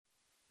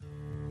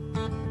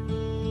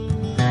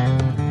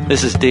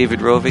This is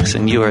David Rovix,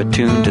 and you are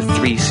tuned to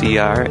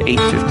 3CR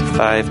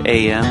 8:55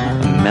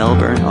 AM,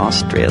 Melbourne,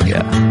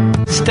 Australia.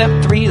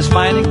 Step 3 is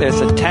finding there's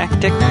a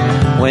tactic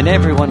when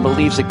everyone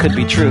believes it could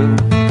be true.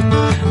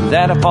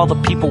 That if all the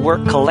people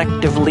work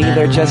collectively,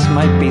 there just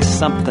might be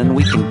something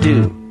we can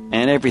do,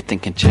 and everything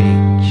can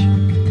change.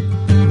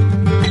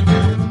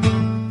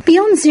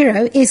 Beyond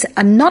Zero is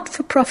a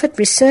not-for-profit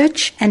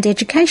research and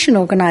education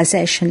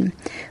organisation.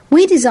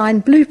 We design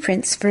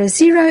blueprints for a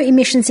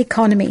zero-emissions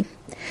economy.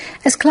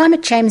 As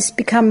climate change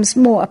becomes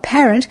more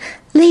apparent,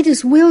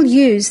 leaders will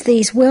use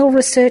these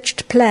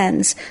well-researched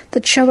plans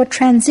that show a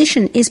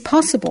transition is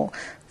possible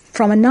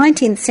from a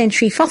 19th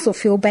century fossil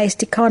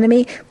fuel-based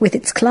economy with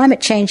its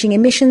climate-changing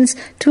emissions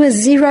to a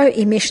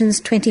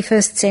zero-emissions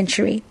 21st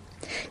century.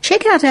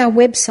 Check out our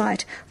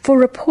website for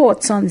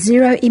reports on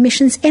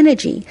zero-emissions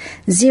energy,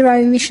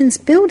 zero-emissions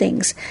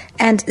buildings,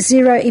 and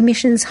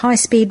zero-emissions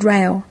high-speed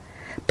rail.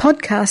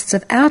 Podcasts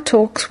of our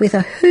talks with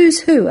a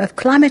who's who of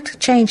climate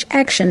change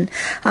action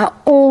are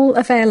all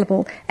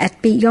available at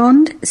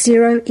Beyond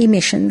Zero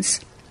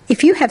Emissions.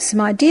 If you have some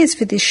ideas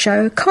for this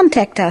show,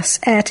 contact us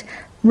at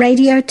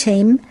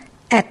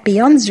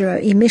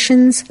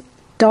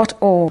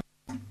radioteam@beyondzeroemissions.org.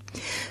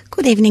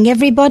 Good evening,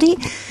 everybody.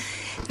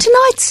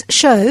 Tonight's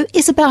show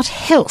is about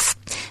health.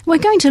 We're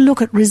going to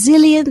look at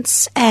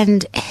resilience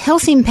and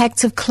health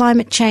impacts of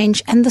climate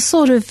change and the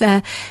sort of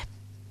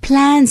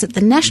plans at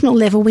the national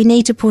level we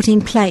need to put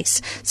in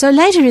place. So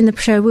later in the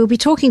show we'll be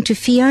talking to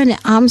Fiona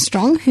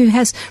Armstrong, who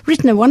has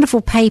written a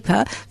wonderful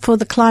paper for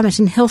the Climate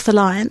and Health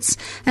Alliance,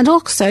 and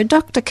also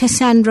Dr.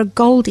 Cassandra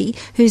Goldie,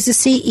 who's the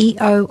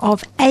CEO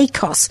of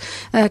ACOS,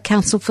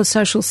 Council for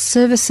Social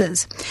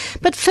Services.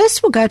 But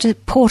first we'll go to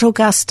Port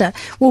Augusta.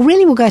 Well,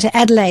 really we'll go to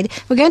Adelaide.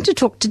 We're going to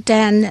talk to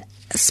Dan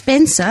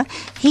Spencer.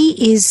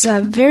 He is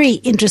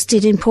very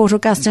interested in Port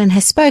Augusta and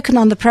has spoken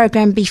on the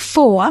program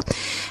before,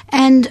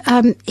 and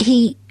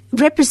he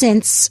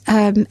represents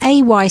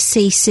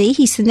AYCC.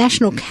 He's the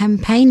National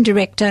Campaign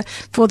Director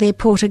for their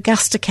Port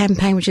Augusta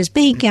campaign, which has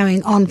been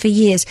going on for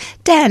years.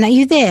 Dan, are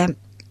you there?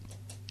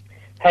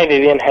 Hey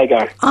Vivian, how you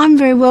going? I'm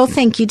very well,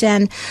 thank you,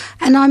 Dan.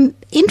 And I'm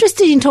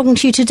interested in talking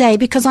to you today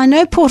because I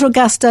know Port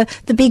Augusta,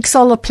 the big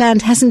solar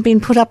plant, hasn't been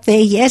put up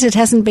there yet. It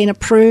hasn't been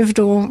approved,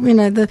 or, you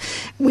know,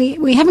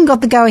 we haven't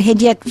got the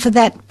go-ahead yet for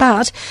that,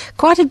 but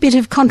quite a bit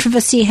of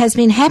controversy has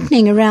been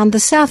happening around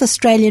the South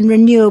Australian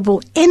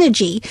renewable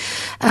energy,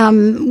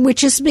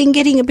 which has been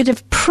getting a bit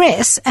of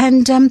press.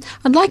 And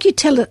I'd like you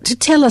to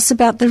tell us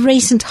about the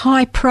recent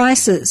high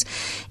prices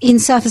in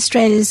South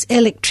Australia's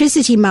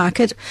electricity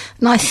market.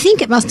 And I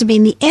think it must have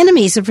been the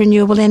enemies of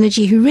renewable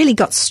energy who really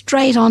got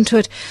straight onto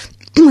it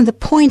with a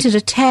pointed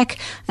attack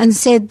and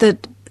said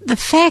that the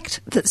fact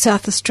that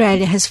South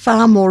Australia has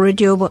far more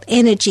renewable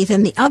energy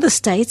than the other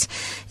states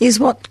is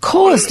what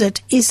caused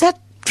it. Is that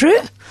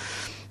true?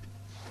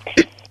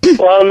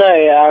 Well,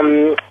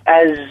 no.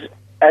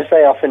 As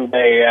they often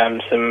do,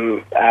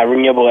 some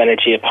renewable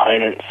energy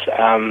opponents,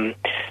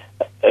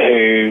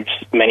 who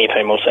many of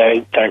whom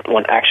also don't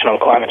want action on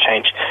climate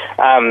change,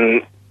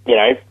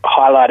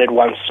 highlighted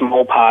one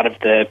small part of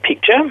the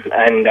picture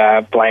and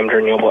blamed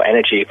renewable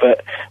energy.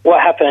 But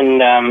what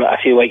happened a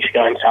few weeks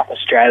ago in South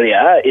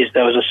Australia is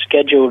there was a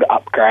scheduled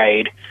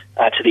upgrade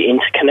to the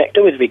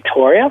interconnector with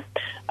Victoria,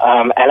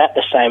 and at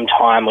the same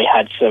time we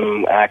had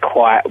some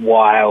quite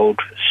wild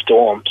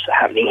storms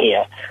happening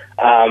here,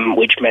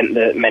 which meant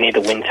that many of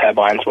the wind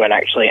turbines weren't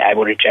actually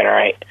able to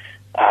generate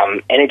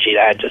energy. They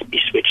had to be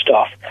switched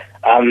off.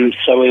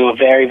 So we were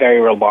very, very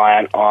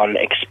reliant on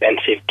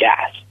expensive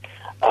gas.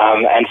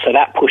 And so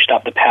that pushed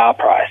up the power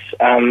price.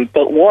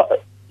 But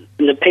what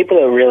the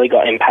people that really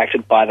got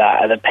impacted by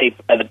that are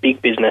the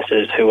big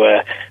businesses who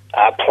are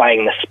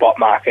playing the spot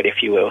market,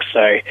 if you will.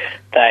 So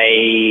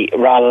they,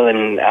 rather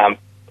than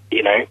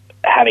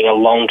having a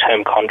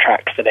long-term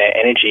contract for their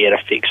energy at a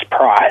fixed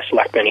price,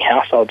 like many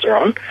households are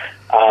on,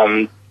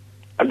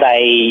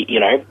 they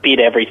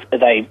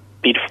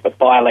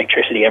buy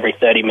electricity every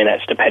 30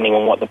 minutes, depending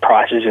on what the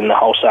price is in the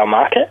wholesale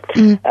market.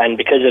 And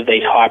because of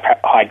these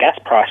high gas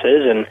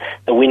prices and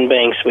the wind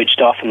being switched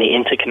off and the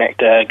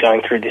interconnector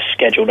going through this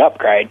scheduled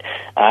upgrade,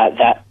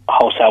 that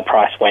wholesale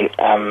price went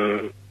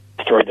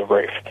through the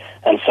roof.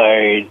 And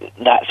so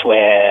that's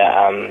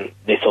where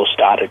this all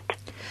started.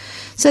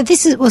 So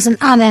this was an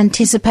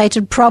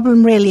unanticipated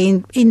problem,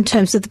 really, in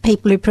terms of the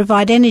people who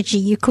provide energy.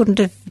 You couldn't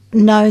have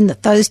known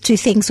that those two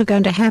things were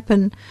going to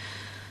happen.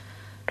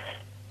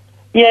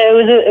 Yeah,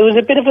 it was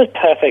a bit of a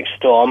perfect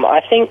storm.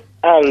 I think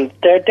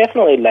there are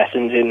definitely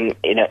lessons in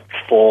it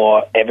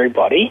for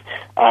everybody.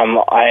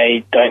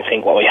 I don't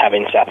think what we have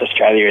in South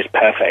Australia is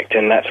perfect,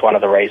 and that's one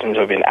of the reasons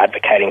we've been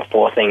advocating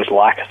for things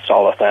like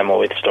solar thermal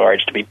with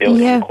storage to be built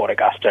in Port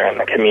Augusta, and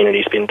the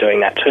community's been doing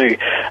that too,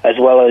 as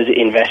well as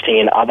investing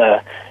in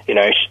other,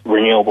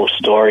 renewable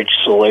storage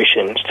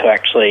solutions to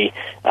actually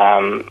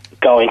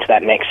go into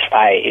that next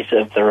phase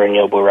of the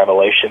renewable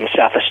revolution.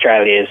 South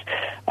Australia's,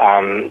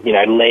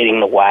 leading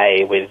the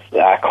way with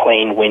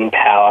clean wind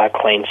power,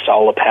 clean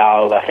solar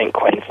power. I think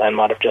Queensland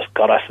might have just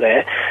got us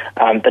there.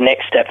 The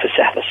next step for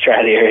South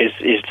Australia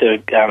is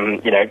to,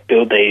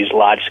 build these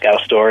large-scale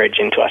storage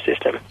into our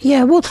system.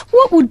 Yeah, well,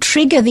 what would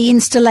trigger the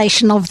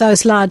installation of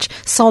those large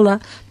solar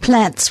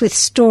plants with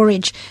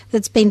storage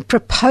that's been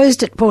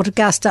proposed at Port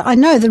Augusta? I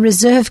know the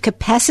reserve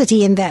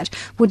capacity in that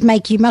would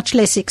make you much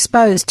less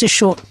exposed to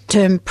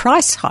short-term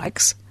price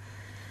hikes.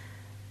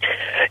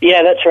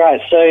 Yeah, that's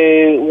right.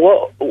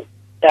 So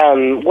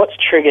what's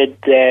triggered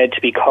there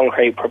to be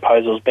concrete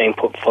proposals being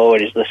put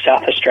forward is the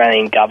South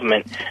Australian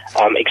government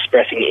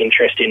expressing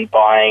interest in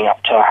buying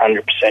up to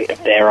 100%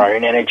 of their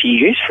own energy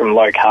use from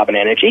low-carbon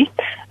energy.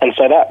 And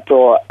so that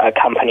brought a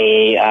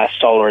company,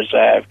 Solar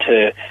Reserve,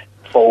 to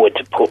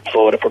put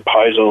forward a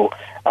proposal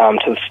to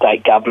the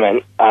state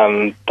government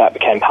that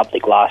became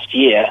public last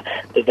year,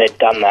 that they'd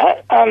done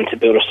that to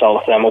build a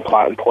solar thermal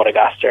plant in Port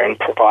Augusta and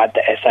provide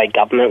the SA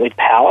government with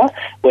power.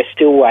 We're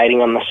still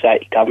waiting on the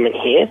state government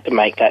here to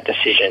make that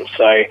decision.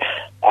 So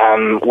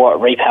what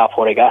Repower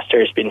Port Augusta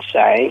has been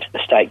saying to the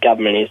state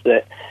government is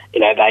that,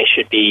 they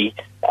should be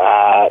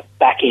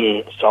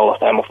backing solar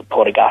thermal for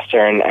Port Augusta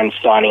and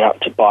signing up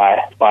to buy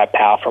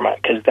power from it,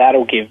 because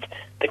that'll give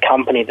the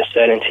company the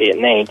certainty it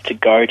needs to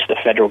go to the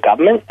federal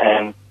government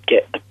and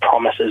get the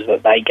promises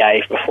that they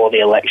gave before the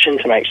election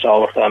to make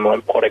solar thermal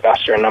in Port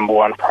Augusta a number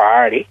one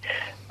priority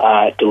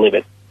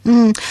delivered.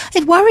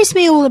 It worries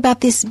me all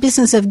about this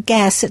business of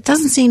gas. It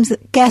doesn't seem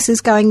that gas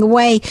is going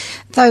away,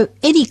 though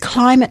any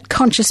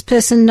climate-conscious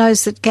person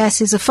knows that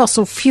gas is a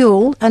fossil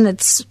fuel and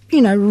it's,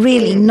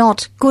 really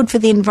not good for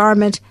the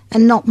environment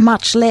and not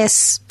much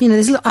less.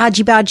 There's a little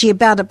argy-bargy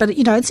about it, but,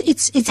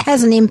 it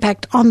has an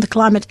impact on the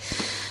climate.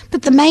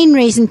 But the main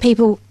reason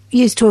people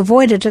use to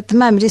avoid it at the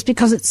moment is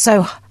because it's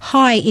so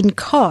high in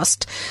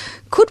cost.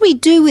 Could we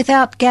do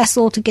without gas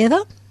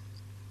altogether?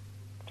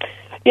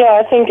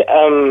 Yeah, I think,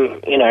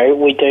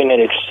 we do need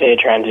to see a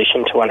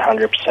transition to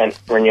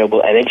 100%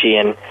 renewable energy,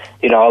 and,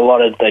 a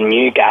lot of the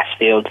new gas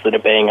fields that are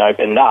being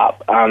opened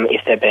up,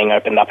 if they're being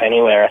opened up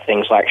anywhere, are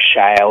things like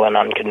shale and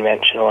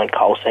unconventional and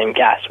coal seam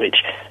gas,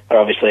 which are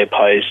obviously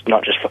opposed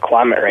not just for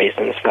climate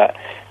reasons, but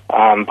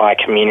by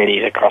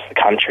communities across the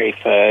country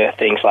for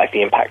things like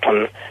the impact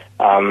on,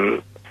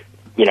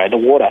 the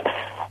water.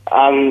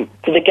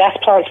 For the gas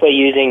plants we're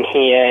using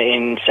here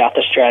in South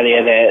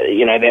Australia,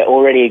 they're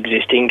already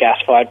existing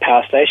gas-fired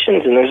power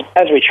stations, and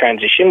as we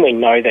transition, we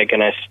know they're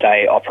going to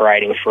stay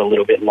operating for a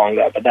little bit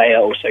longer, but they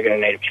are also going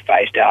to need to be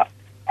phased out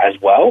as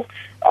well.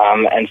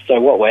 And so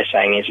what we're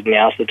saying is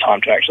now's the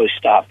time to actually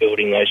start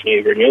building those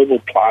new renewable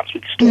plants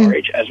with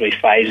storage as we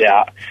phase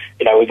out.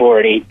 We've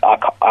already,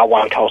 our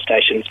one coal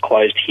station's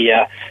closed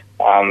here.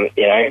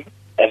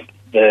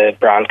 The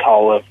brown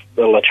coal of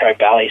the Latrobe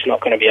Valley is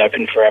not going to be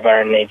open forever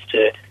and needs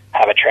to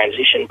have a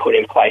transition put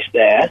in place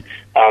there.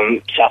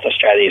 South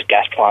Australia's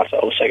gas plants are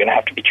also going to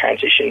have to be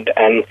transitioned.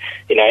 And,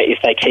 if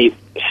they keep,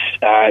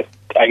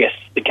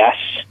 the gas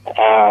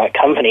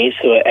companies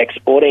who are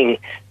exporting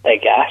their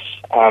gas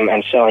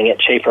and selling it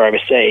cheaper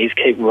overseas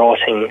keep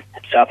rorting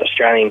South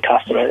Australian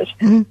customers,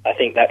 I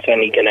think that's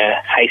only going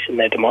to hasten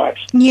their demise.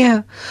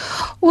 Yeah.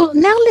 Well,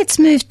 now let's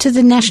move to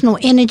the national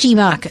energy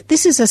market.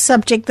 This is a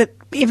subject that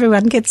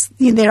everyone gets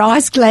their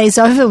eyes glaze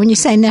over when you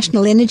say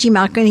national energy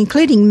market,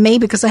 including me,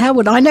 because how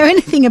would I know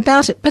anything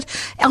about it? But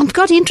I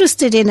got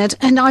interested in it,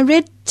 and I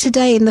read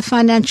today in the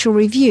Financial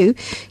Review,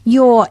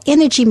 your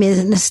energy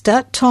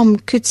minister, Tom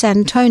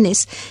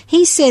Koutsantonis,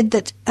 he said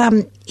that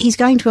he's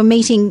going to a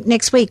meeting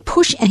next week,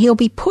 and he'll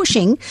be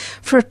pushing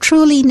for a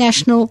truly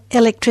national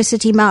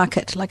electricity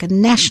market, like a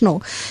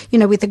national,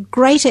 with a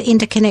greater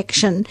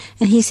interconnection.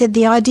 And he said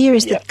the idea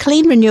is that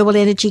clean renewable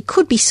energy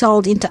could be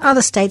sold into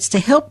other states to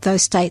help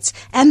those states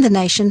and the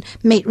nation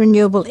meet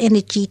renewable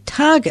energy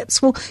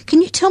targets. Well,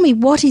 can you tell me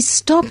what is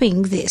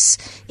stopping this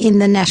in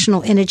the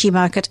national energy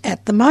market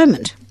at the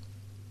moment?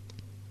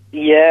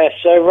 Yeah,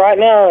 so right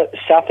now,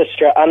 South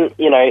Australia,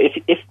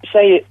 if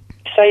say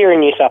you're in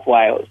New South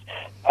Wales,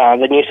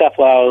 the New South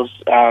Wales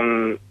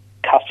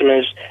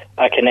customers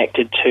are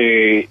connected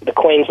to the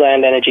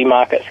Queensland energy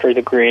market through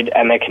the grid,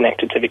 and they're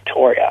connected to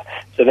Victoria.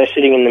 So they're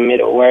sitting in the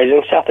middle, whereas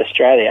in South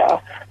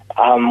Australia,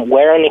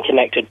 we're only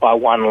connected by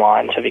one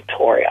line to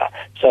Victoria.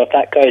 So if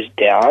that goes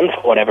down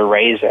for whatever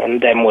reason,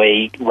 then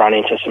we run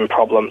into some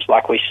problems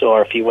like we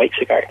saw a few weeks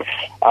ago.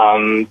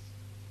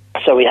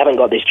 So we haven't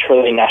got this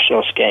truly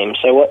national scheme.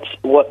 So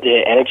what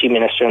the Energy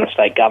Minister and the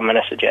state government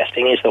are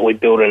suggesting is that we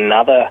build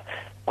another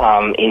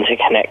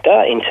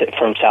interconnector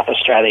from South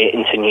Australia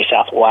into New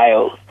South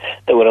Wales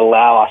that would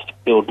allow us to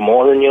build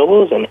more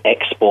renewables and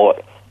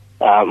export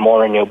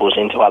more renewables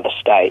into other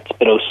states,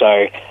 but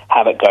also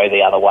have it go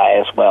the other way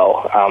as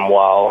well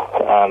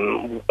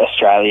while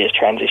Australia is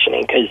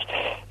transitioning. Because,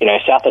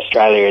 South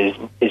Australia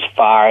is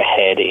far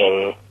ahead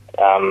in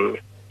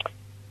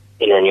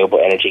renewable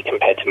energy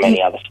compared to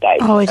many other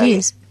states. Oh, it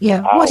is.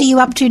 Yeah. What are you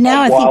up to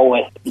now? I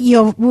think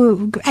you're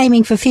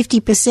aiming for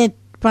 50%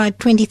 by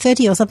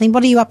 2030 or something.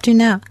 What are you up to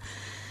now?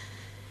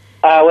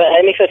 We're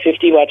aiming for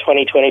 50 by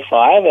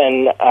 2025,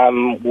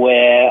 and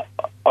we're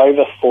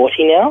over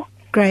 40 now.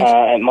 Great.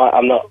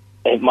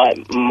 It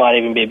might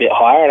even be a bit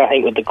higher, and I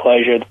think with the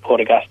closure of the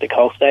Port Augusta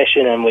coal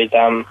station and with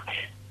a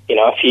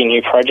few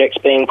new projects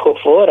being put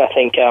forward, I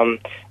think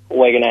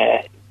we're going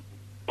to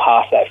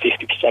pass that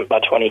 50% by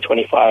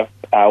 2025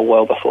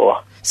 well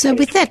before. So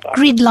with that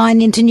grid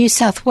line into New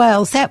South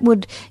Wales, that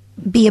would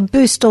be a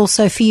boost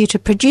also for you to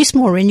produce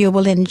more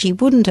renewable energy,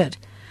 wouldn't it?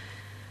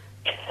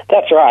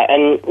 That's right,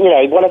 and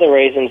one of the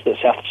reasons that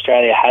South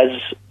Australia has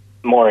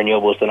more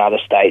renewables than other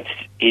states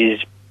is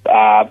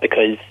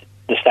because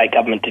the state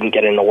government didn't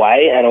get in the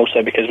way, and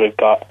also because we've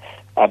got,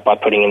 by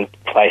putting in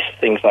place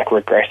things like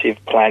regressive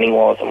planning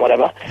laws and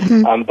whatever,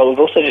 but we've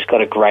also just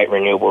got a great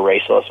renewable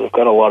resource. We've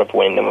got a lot of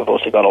wind, and we've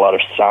also got a lot of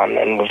sun,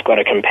 and we've got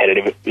a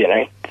competitive,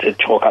 to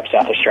talk up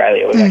South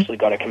Australia, we've actually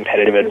got a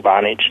competitive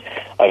advantage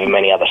over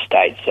many other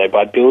states. So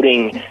by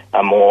building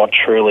a more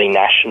truly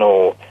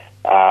national,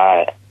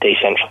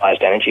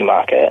 decentralised energy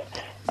market,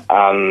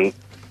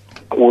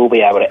 we'll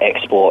be able to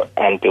export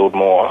and build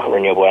more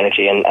renewable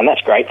energy, and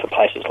that's great for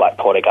places like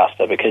Port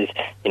Augusta because,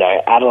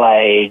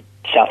 Adelaide,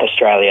 South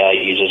Australia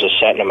uses a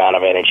certain amount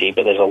of energy,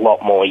 but there's a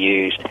lot more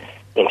used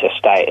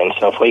interstate, and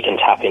so if we can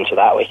tap into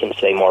that, we can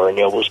see more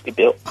renewables be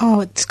built.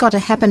 Oh, it's got to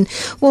happen.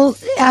 Well,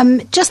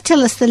 just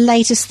tell us the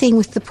latest thing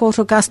with the Port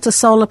Augusta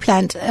solar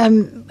plant.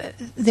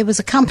 There was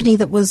a company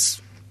that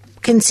was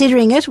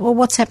considering it. Well,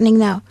 what's happening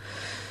now?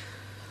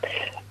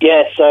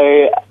 Yeah,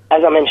 so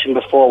as I mentioned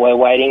before, we're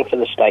waiting for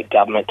the state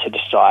government to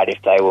decide if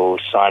they will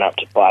sign up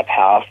to buy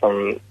power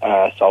from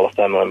Solar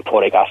Thermal in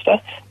Port Augusta.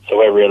 So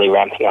we're really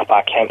ramping up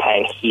our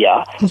campaign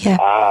here, and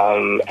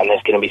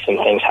there's going to be some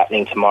things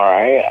happening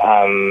tomorrow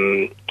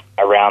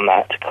around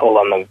that to call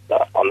on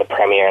the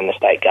Premier and the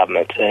state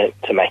government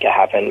to make it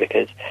happen,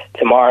 because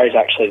tomorrow is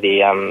actually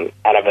the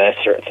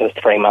anniversary. It's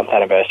the 3-month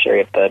anniversary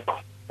of the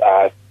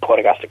Port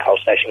Augusta coal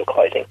station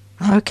closing.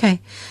 Okay,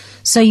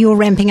 so you're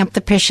ramping up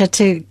the pressure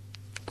to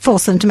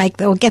force them to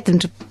make, or get them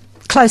to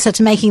closer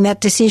to making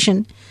that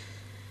decision.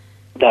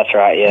 That's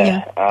right,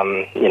 yeah.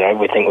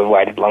 We think we've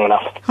waited long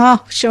enough.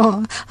 Oh,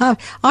 sure.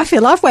 I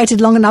feel I've waited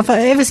long enough.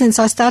 Ever since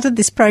I started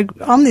this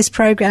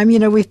program,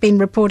 we've been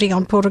reporting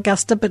on Port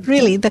Augusta, but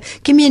really the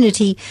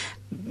community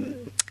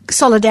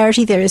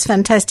solidarity there is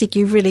fantastic.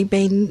 You've really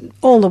been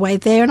all the way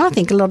there, and I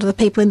think a lot of the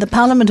people in the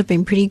Parliament have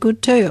been pretty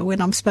good too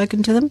when I've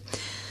spoken to them.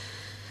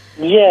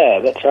 Yeah,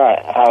 that's right.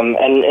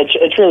 And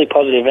it's really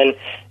positive. And,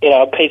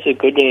 a piece of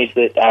good news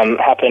that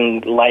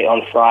happened late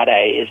on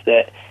Friday is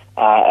that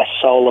a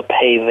solar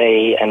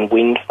PV and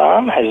wind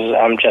farm has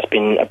just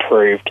been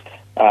approved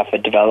for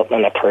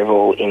development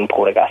approval in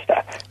Port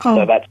Augusta. Oh.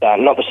 So that's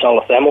not the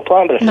solar thermal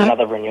plant, but it's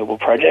another renewable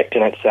project,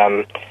 and it's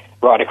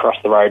right across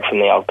the road from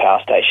the old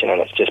power station,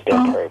 and it's just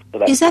been approved.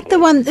 So is that the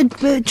one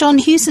that John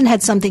Hewson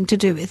had something to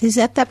do with? Is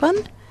that one?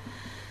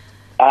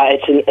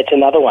 It's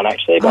another one,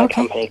 actually, by a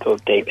company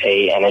called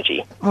DP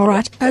Energy. All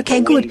right.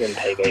 Okay, good.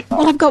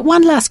 Well, I've got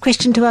one last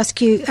question to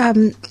ask you,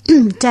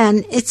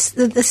 Dan. It's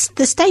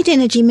the state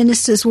energy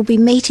ministers will be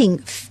meeting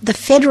the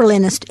federal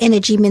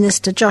energy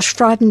minister, Josh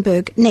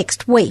Frydenberg,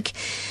 next week.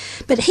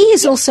 But he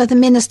is also the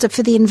Minister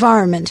for the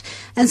Environment.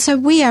 And so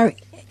we are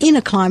in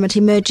a climate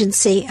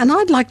emergency, and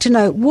I'd like to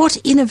know what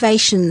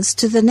innovations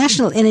to the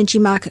national energy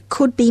market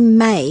could be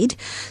made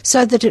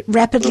so that it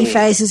rapidly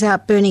phases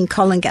out burning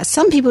coal and gas.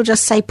 Some people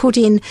just say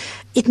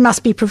it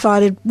must be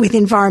provided with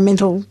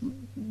environmental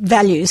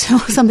values or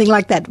something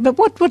like that. But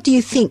what do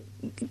you think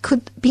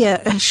could be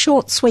a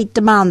short, sweet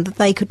demand that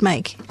they could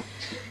make?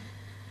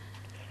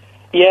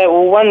 Yeah,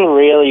 well, one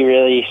really,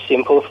 really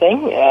simple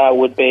thing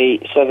would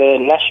be, so the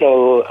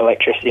national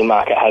electricity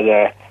market has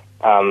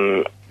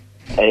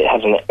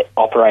an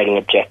operating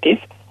objective,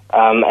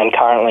 and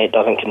currently it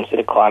doesn't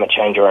consider climate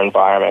change or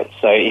environment.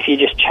 So if you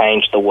just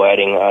change the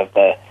wording of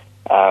the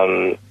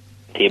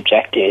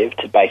objective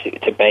to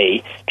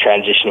be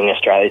transitioning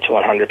Australia to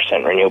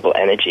 100% renewable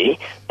energy,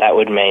 that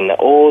would mean that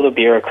all the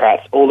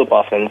bureaucrats, all the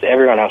boffins,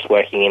 everyone else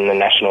working in the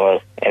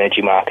national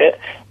energy market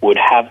would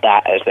have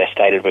that as their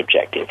stated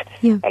objective.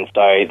 Yeah. And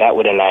so that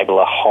would enable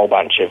a whole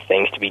bunch of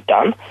things to be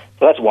done.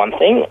 So that's one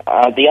thing.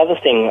 The other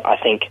thing, I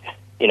think,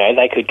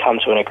 they could come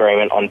to an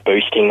agreement on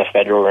boosting the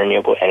federal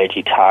renewable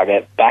energy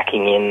target,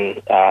 backing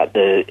in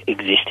the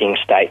existing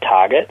state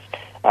targets,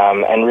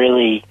 and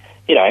really,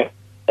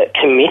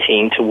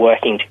 committing to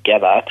working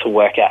together to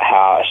work out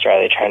how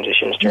Australia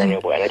transitions to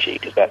renewable energy,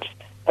 because that's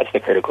the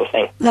critical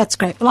thing. That's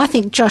great. Well, I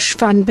think Josh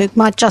Frydenberg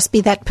might just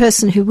be that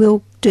person who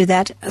will do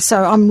that,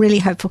 so I'm really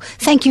hopeful.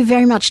 Thank you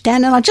very much,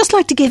 Dan. And I'd just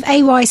like to give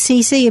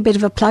AYCC a bit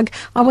of a plug.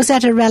 I was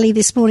at a rally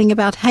this morning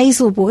about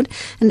Hazelwood,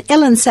 and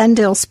Ellen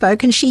Sandell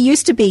spoke, and she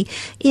used to be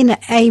in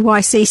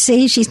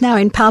AYCC. She's now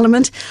in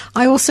Parliament.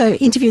 I also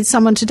interviewed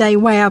someone today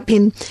way up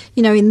in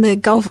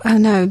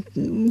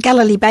the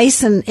Galilee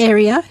Basin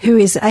area, who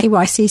is an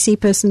AYCC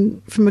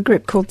person from a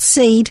group called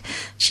SEED.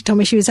 She told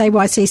me she was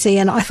AYCC,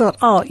 and I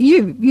thought,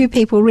 you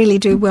people really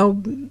do well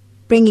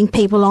bringing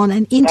people on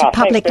and into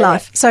public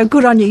life. So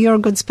good on you. You're a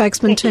good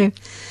spokesman too.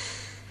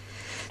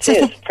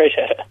 Cheers.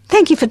 Appreciate it.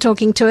 Thank you for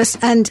talking to us,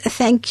 and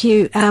thank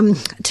you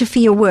for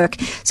your work.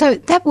 So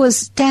that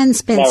was Dan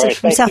Spencer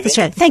from South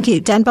Australia. Thank you,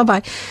 Dan.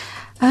 Bye-bye.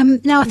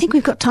 Now I think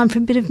we've got time for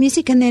a bit of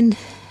music, and then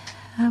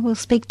we'll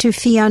speak to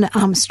Fiona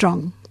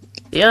Armstrong.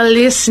 You're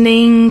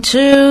listening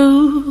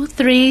to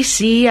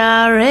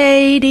 3CR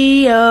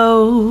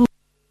Radio.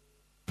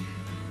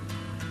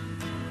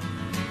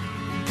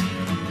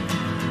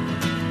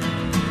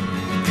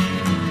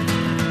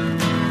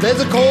 There's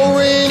a cold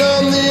rain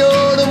on the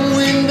autumn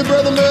wind, a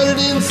brother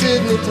murdered in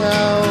Sydney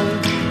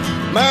town.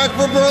 Mark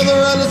for brother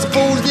and a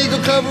supposed eagle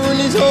covering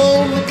his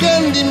home. They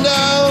gunned him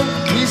down.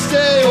 We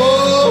say,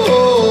 oh,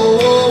 oh,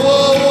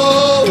 oh,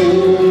 oh,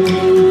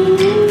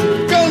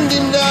 oh. Gunned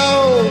him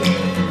down.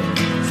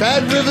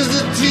 Sad rivers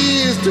of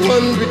tears,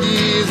 200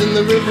 years in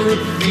the river of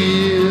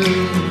fear.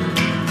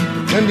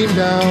 Gunned him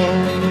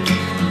down.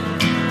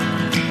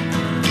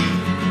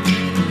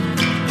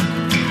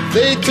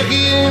 They took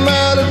him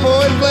out at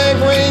point blank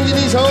range and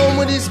he's home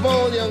with his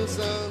small young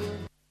son.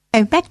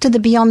 Back to the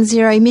Beyond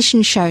Zero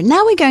Emissions show.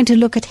 Now we're going to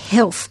look at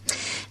health.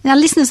 Now,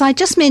 listeners, I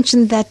just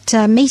mentioned that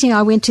meeting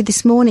I went to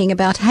this morning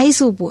about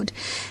Hazelwood,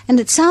 and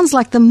it sounds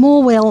like the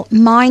Morwell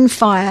mine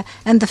fire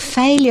and the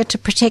failure to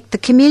protect the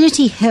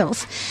community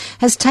health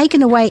has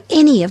taken away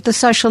any of the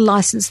social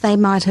licence they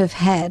might have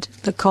had,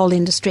 the coal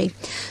industry.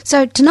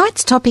 So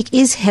tonight's topic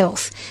is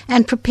health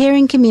and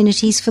preparing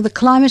communities for the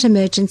climate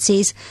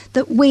emergencies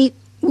that we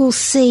will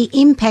see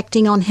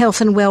impacting on health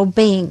and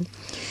well-being.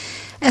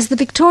 As the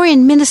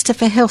Victorian Minister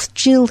for Health,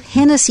 Jill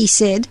Hennessy,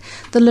 said,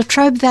 the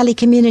Latrobe Valley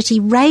community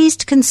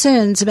raised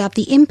concerns about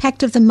the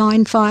impact of the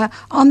mine fire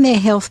on their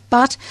health,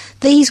 but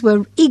these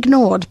were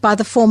ignored by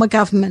the former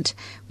government.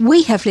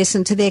 We have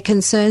listened to their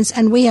concerns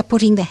and we are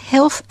putting the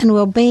health and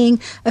well-being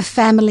of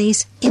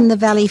families in the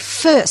valley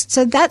first.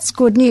 So that's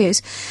good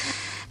news.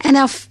 And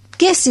our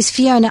guest is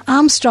Fiona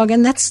Armstrong,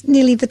 and that's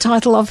nearly the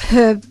title of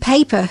her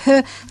paper.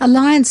 Her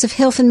Alliance of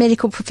Health and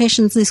Medical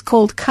Professions is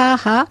called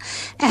CAHA,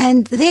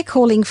 and they're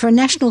calling for a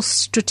national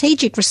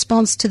strategic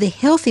response to the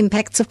health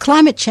impacts of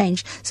climate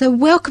change. So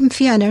welcome,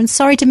 Fiona, and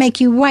sorry to make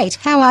you wait.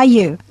 How are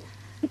you?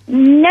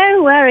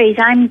 No worries.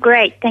 I'm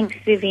great. Thanks,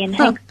 Vivian.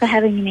 Thanks for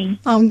having me.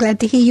 I'm glad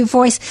to hear your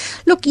voice.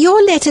 Look,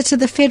 your letter to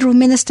the Federal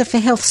Minister for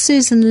Health,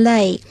 Susan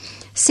Ley,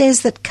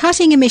 says that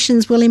cutting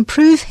emissions will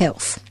improve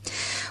health.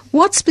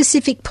 What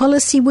specific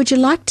policy would you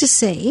like to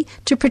see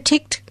to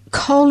protect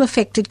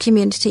coal-affected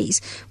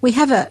communities? We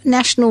have a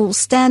national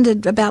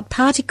standard about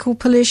particle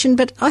pollution,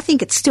 but I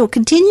think it's still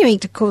continuing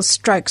to cause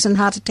strokes and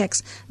heart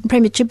attacks and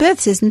premature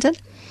births, isn't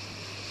it?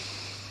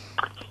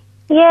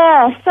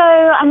 Yeah, so,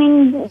 I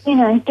mean,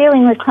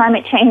 dealing with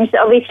climate change is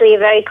obviously a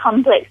very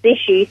complex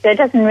issue, so it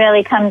doesn't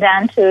really come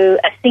down to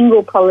a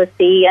single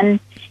policy. And,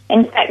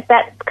 in fact,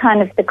 that's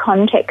kind of the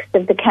context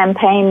of the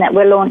campaign that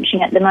we're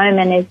launching at the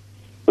moment, is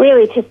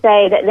really to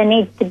say that there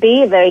needs to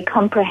be a very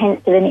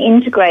comprehensive and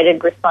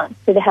integrated response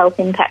to the health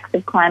impacts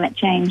of climate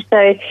change. So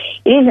it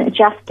isn't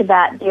just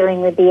about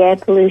dealing with the air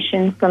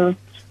pollution from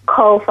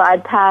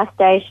coal-fired power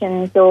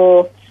stations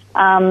or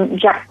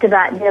just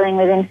about dealing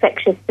with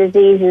infectious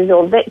diseases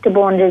or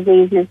vector-borne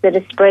diseases that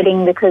are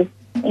spreading because,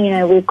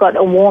 we've got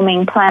a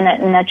warming planet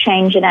and a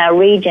change in our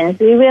regions.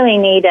 We really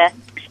need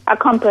a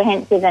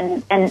comprehensive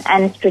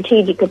and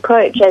strategic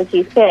approach, as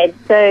you said.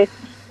 So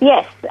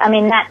yes, I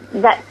mean,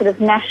 that sort of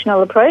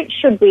national approach,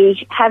 should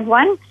we have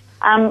one,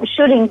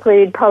 should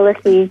include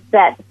policies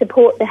that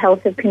support the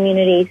health of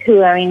communities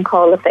who are in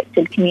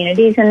coal-affected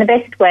communities. And the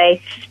best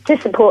way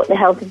to support the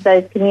health of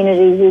those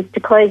communities is to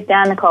close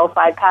down the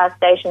coal-fired power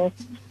stations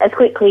as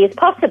quickly as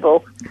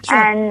possible, sure,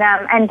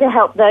 and to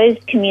help those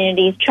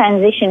communities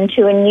transition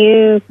to a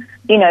new,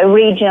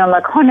 regional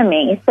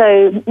economy.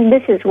 So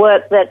this is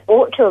work that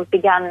ought to have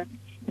begun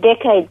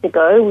decades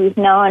ago. We've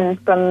known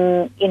from,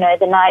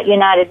 the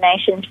United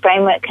Nations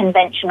Framework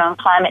Convention on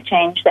Climate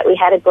Change that we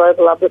had a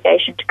global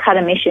obligation to cut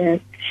emissions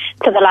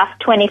for the last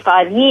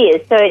 25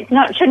 years. So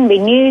shouldn't be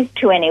news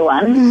to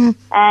anyone.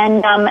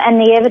 And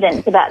the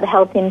evidence about the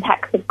health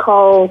impacts of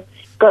coal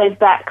goes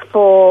back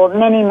for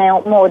many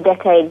more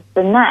decades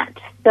than that.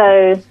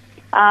 So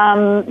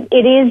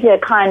it is a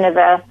kind of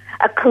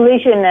a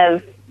collision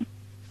of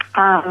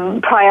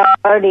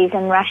priorities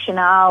and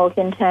rationales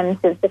in terms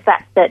of the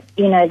fact that,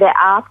 there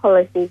are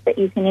policies that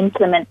you can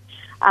implement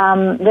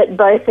that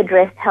both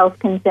address health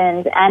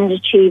concerns and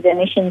achieve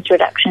emissions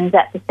reductions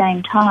at the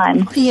same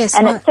time. Yes,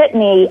 and it's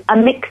certainly a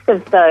mix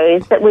of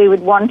those that we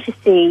would want to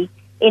see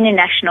in a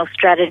national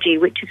strategy,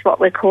 which is what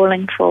we're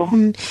calling for.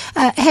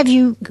 Have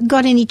you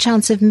got any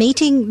chance of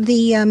meeting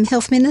the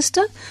Health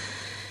Minister?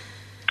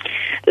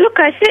 Look,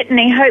 I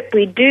certainly hope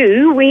we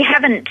do. We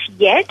haven't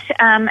yet,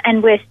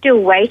 and we're still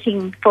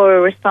waiting for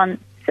a response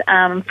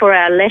for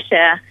our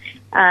letter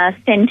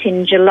sent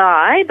in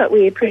July, but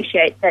we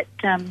appreciate that,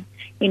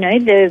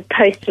 the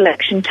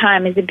post-election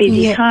time is a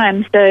busy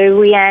time, so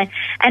we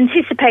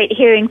anticipate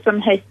hearing from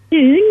her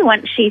soon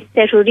once she's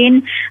settled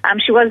in.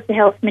 She was the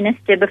Health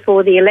Minister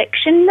before the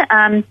election,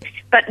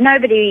 but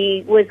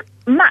nobody was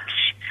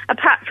much,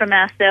 apart from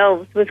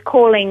ourselves, was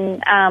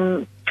calling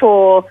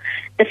for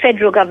the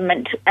federal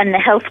government and the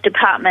health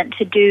department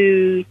to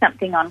do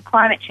something on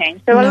climate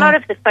change. So a lot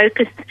of the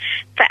focus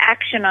for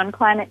action on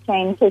climate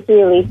change has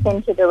really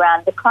centred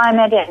around the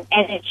climate and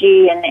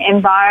energy and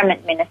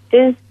environment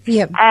ministers.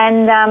 Yep.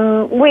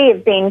 And we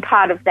have been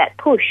part of that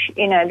push,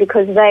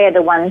 because they are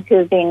the ones who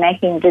have been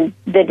making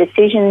the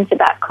decisions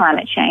about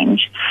climate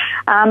change.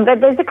 But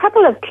there's a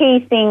couple of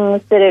key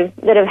things that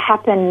have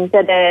happened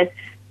that are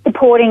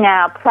supporting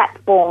our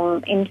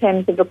platform in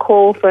terms of a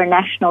call for a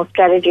national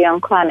strategy on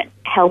climate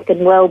health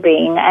and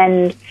well-being,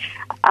 and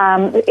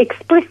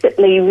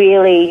explicitly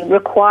really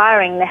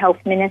requiring the health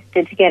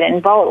minister to get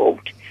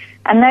involved.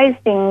 And those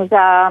things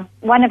are,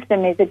 one of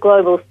them is a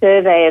global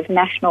survey of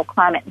national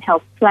climate and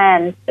health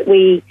plans that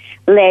we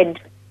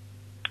led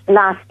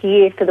last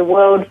year for the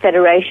World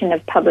Federation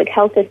of Public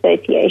Health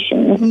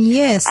Associations.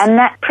 Yes. And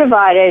that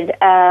provided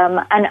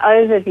an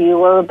overview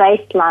or a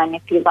baseline,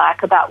 if you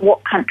like, about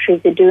what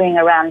countries are doing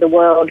around the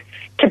world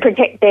to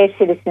protect their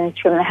citizens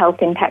from the health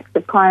impacts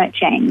of climate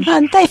change.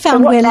 And they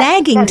found we're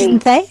lagging,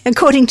 didn't they?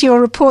 According to your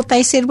report,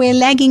 they said we're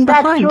lagging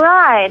behind. That's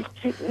right.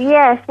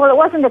 Yes. Well, it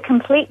wasn't a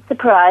complete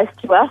surprise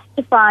to us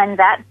to find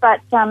that,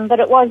 but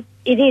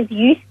it is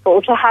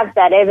useful to have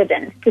that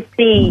evidence to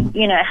see,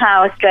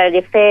 how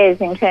Australia fares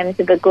in terms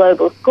of a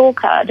global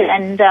scorecard.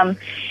 And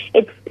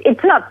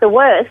it's not the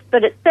worst,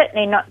 but it's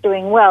certainly not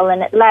doing well,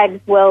 and it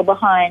lags well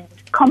behind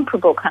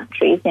comparable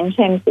countries in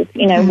terms of,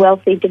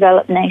 wealthy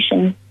developed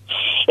nations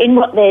in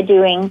what they're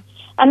doing.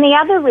 And the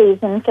other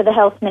reason for the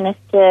health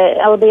minister,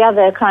 or the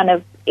other kind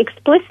of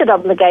explicit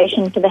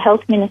obligation for the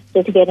health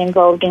minister to get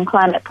involved in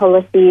climate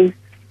policy, is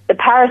the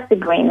Paris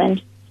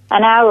Agreement.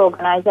 And our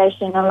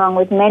organisation, along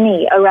with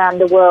many around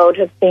the world,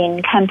 have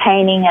been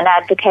campaigning and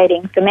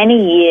advocating for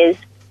many years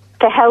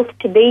for health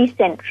to be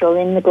central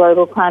in the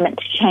global climate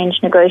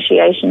change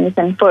negotiations,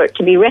 and for it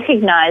to be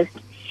recognised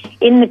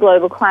in the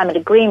global climate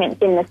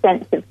agreements in the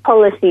sense of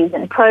policies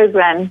and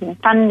programs and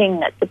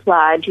funding that's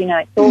applied.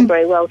 It's all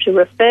very well to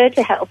refer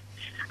to health,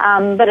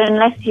 but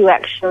unless you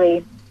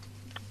actually,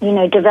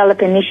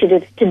 develop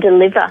initiatives to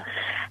deliver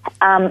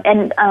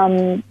and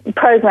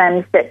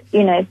programs that,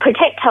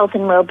 protect health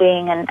and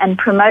well-being and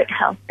promote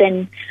health,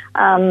 then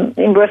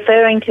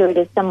referring to it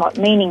is somewhat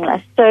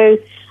meaningless. So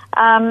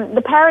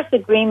the Paris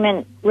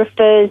Agreement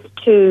refers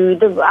to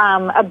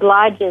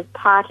obliges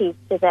parties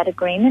to that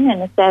agreement,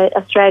 and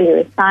Australia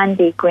has signed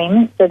the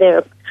agreement, so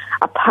they're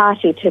a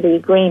party to the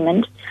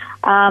agreement.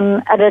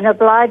 And it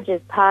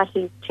obliges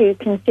parties to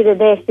consider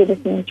their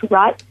citizens'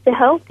 rights to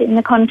health in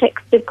the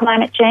context of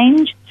climate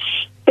change.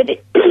 But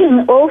it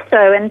also,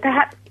 and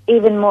perhaps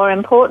even more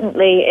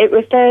importantly, it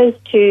refers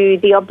to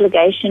the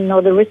obligation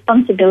or the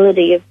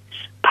responsibility of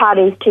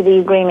parties to the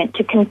agreement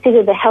to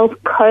consider the health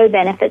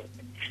co-benefits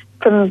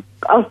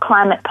of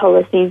climate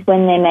policies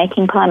when they're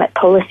making climate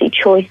policy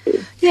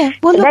choices. Yeah,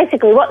 well, so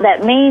basically what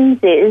that means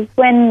is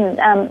when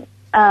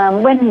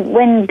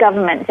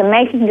governments are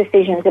making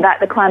decisions about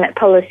the climate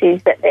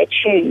policies that they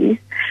choose,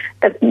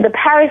 the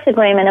Paris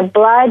Agreement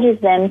obliges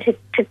them to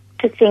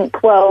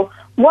think, well,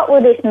 what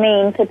will this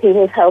mean for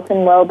people's health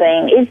and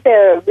well-being? Is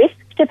there a risk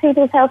to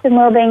people's health and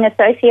well-being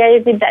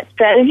associated with that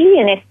strategy?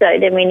 And if so,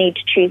 then we need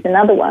to choose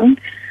another one.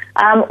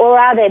 Or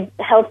are there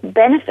health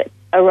benefits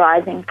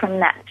arising from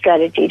that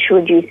strategy to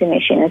reduce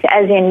emissions?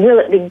 As in, will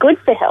it be good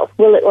for health?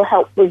 Will it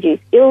help reduce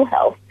ill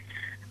health?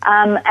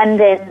 And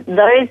then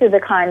those are the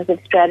kinds of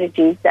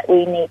strategies that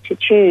we need to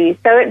choose.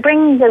 So it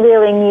brings a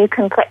really new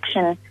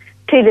complexion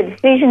to the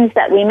decisions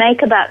that we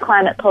make about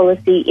climate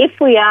policy if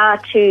we are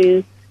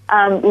to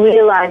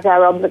realise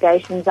our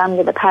obligations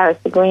under the Paris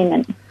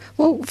Agreement.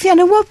 Well,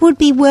 Fiona, what would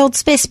be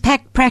world's best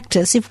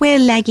practice if we're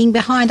lagging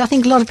behind? I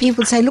think a lot of people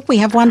would say, look, we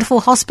have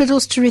wonderful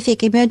hospitals,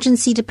 terrific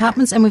emergency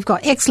departments, and we've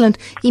got excellent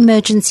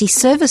emergency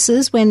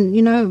services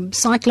when,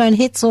 cyclone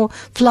hits or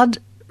flood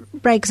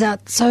breaks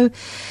out. So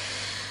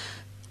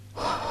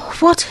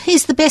what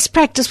is the best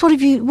practice? What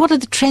are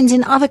the trends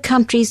in other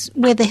countries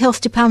where the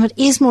health department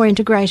is more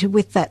integrated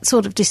with that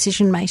sort of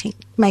decision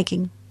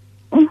making?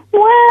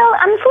 Well,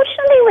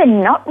 unfortunately,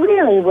 we're not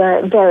really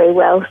very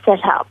well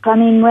set up. I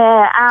mean,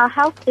 our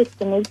health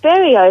system is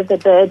very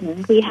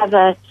overburdened. We have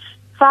a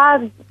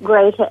far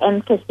greater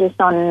emphasis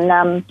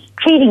on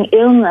treating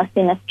illness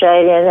in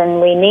Australia than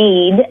we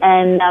need,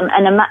 and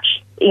a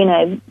much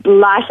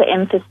lighter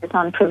emphasis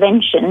on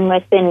prevention.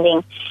 We're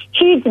spending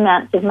huge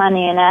amounts of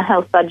money, and our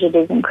health budget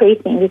is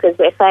increasing because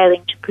we're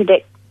failing to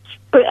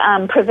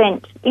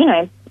prevent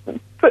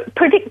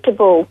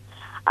predictable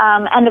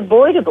and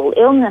avoidable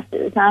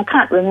illnesses. Now, I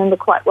can't remember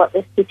quite what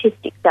the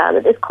statistics are,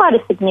 but there's quite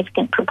a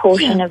significant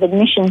proportion of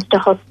admissions to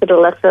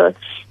hospital are for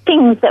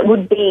things that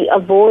would be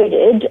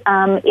avoided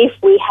if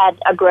we had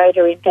a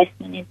greater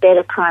investment in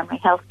better primary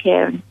health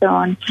care and so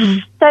on.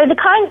 So the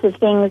kinds of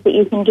things that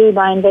you can do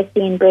by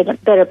investing in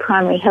better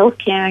primary health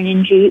care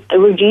and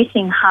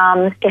reducing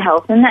harms to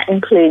health, and that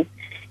includes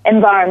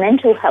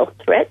environmental health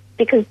threats,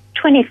 because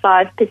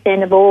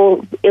 25% of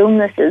all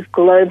illnesses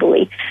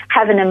globally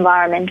have an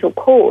environmental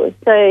cause.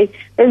 So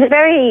there's a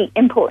very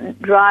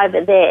important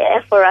driver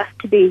there for us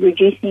to be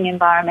reducing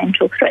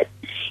environmental threats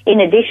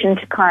in addition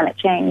to climate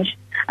change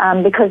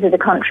because of the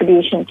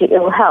contribution to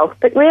ill health.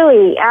 But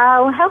really,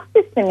 our health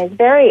system is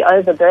very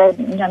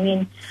overburdened. I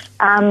mean,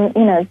 and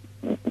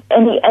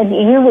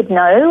you would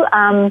know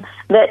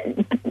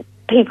that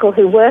people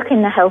who work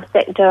in the health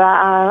sector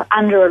are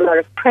under a lot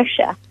of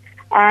pressure.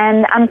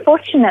 And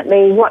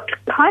unfortunately, what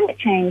climate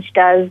change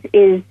does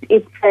is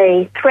it's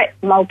a threat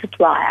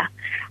multiplier.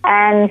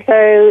 And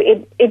so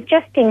it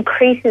just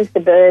increases the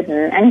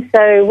burden. And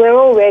so we're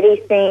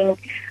already seeing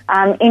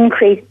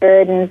increased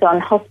burdens on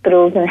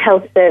hospitals and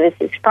health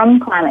services from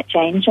climate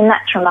change. And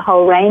that's from a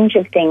whole range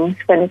of things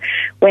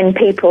when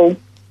people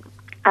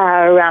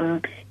are,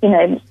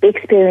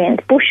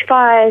 experience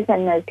bushfires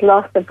and there's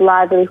loss of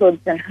livelihoods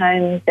and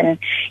homes and,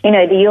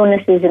 the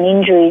illnesses and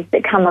injuries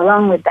that come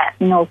along with that,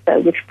 and also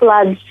with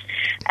floods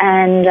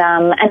and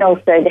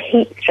also the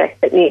heat stress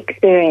that we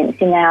experience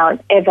in our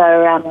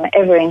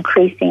ever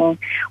increasing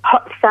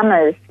hot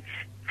summers.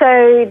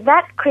 So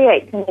that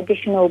creates an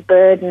additional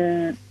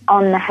burden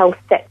on the health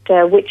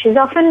sector, which is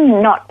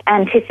often not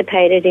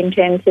anticipated in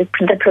terms of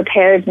the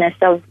preparedness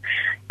of,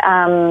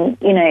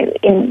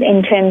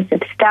 in terms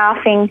of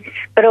staffing,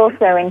 but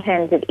also in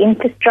terms of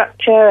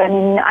infrastructure. I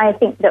mean, I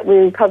think that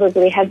we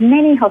probably have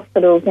many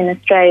hospitals in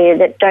Australia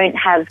that don't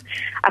have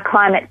a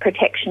climate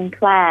protection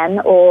plan,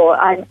 or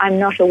I'm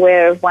not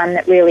aware of one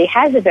that really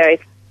has a very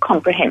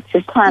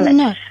comprehensive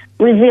climate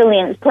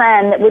resilience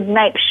plan that would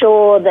make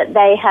sure that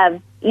they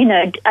have,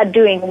 are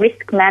doing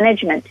risk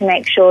management to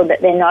make sure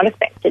that they're not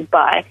affected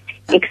by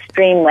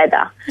extreme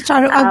weather.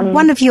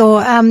 One of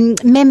your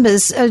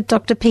members,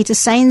 Dr. Peter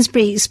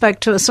Sainsbury, spoke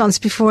to us once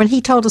before, and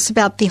he told us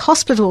about the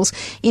hospitals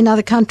in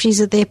other countries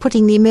that they're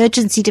putting the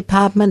emergency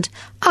department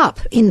up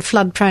in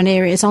flood-prone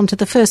areas onto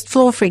the first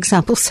floor, for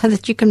example, so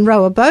that you can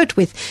row a boat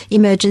with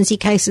emergency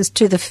cases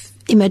to the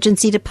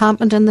emergency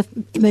department, and the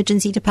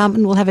emergency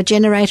department will have a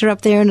generator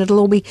up there and it'll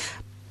all be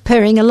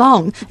purring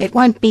along. It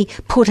won't be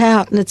put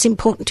out, and it's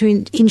important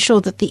to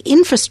ensure that the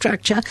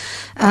infrastructure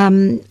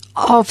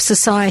of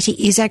society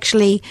is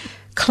actually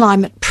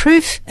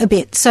climate-proof a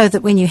bit, so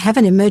that when you have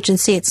an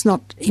emergency, it's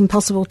not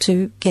impossible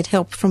to get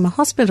help from a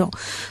hospital,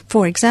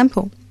 for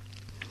example.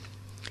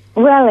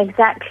 Well,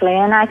 exactly,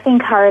 and I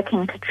think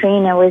Hurricane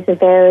Katrina was a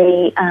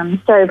very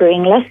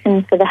sobering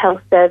lesson for the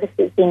health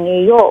services in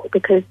New York,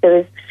 because there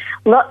was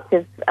lots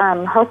of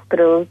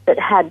hospitals that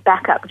had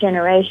backup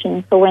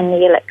generation for when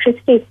the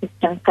electricity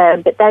system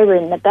failed, but they were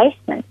in the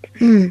basement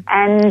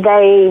and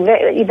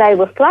they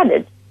were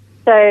flooded,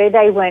 so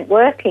they weren't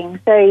working.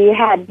 So you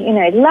had,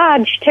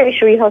 large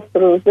tertiary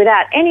hospitals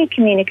without any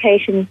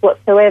communications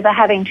whatsoever,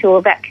 having to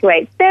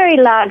evacuate very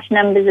large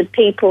numbers of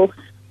people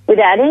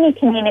without any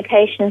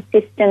communication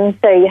system.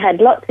 So you had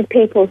lots of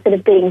people sort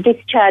of being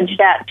discharged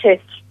out to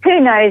who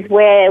knows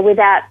where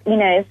without,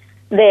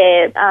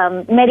 their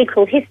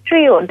medical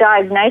history or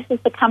diagnosis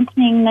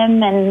accompanying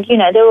them, and,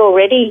 they're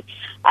already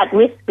at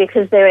risk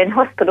because they're in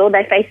hospital.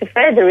 They face a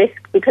further risk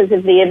because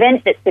of the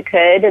event that's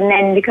occurred, and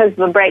then because of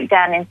a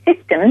breakdown in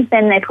systems,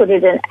 then they put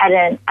it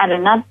at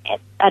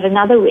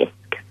another risk.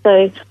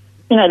 So,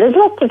 there's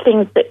lots of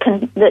things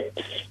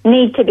that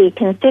need to be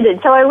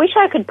considered. So I wish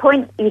I could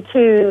point you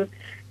to,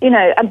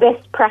 a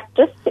best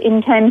practice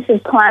in terms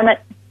of climate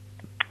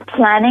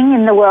planning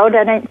in the world.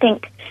 I don't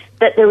think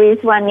that there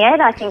is one yet.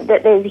 I think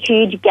that there's a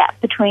huge gap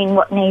between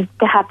what needs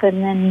to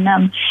happen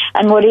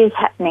and what is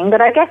happening.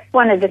 But I guess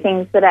one of the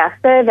things that our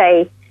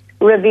survey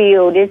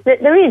revealed is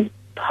that there is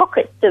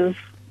pockets of,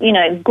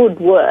 good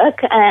work,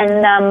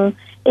 and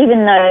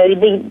even though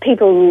the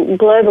people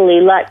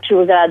globally like to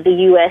regard the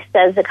US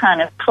as a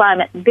kind of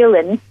climate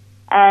villain,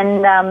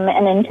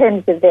 and in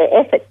terms of their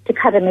efforts to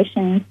cut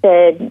emissions,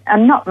 they are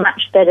not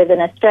much better than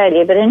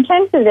Australia. But in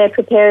terms of their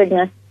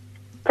preparedness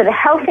for the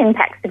health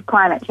impacts of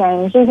climate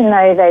change, even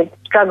though they've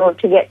struggled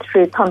to get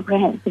through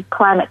comprehensive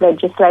climate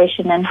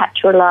legislation and had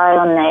to rely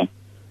on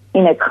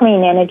their,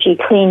 clean energy,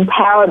 clean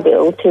power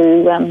bill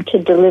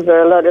to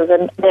deliver a lot of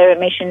their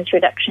emissions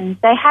reductions,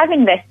 they have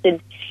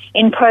invested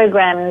in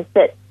programs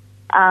that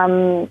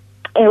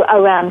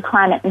around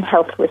climate and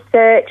health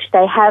research.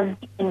 They have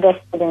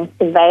invested in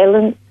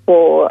surveillance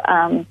for,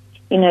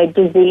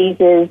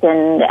 diseases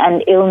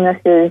and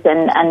illnesses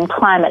and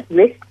climate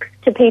risks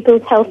to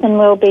people's health and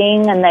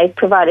well-being, and they've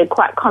provided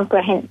quite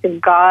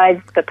comprehensive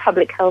guides for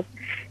public health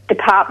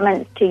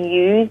departments to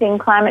use in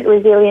climate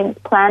resilience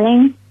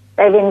planning.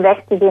 They've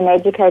invested in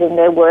educating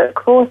their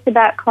workforce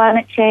about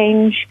climate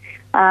change.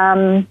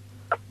 And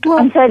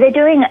so they're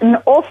doing an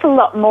awful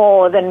lot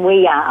more than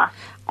we are.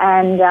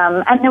 And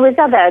there was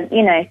other,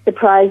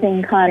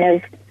 surprising kind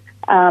of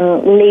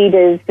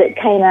leaders that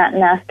came out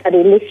in our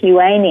study.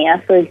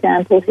 Lithuania, for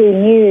example, who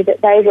knew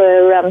that they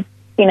were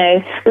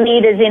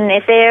leaders in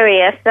this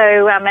area.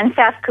 So, and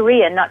South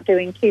Korea not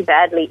doing too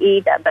badly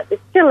either, but there's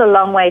still a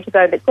long way to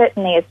go, but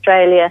certainly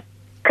Australia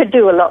could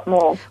do a lot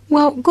more.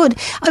 Well, good.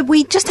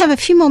 We just have a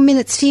few more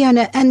minutes,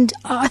 Fiona, and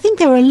I think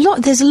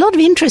there's a lot of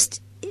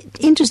interest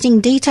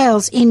interesting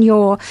details in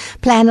your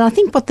plan. And I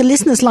think what the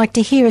listeners like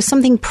to hear is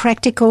something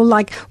practical,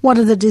 like what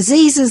are the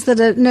diseases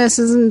that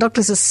nurses and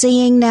doctors are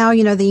seeing now,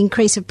 you know, the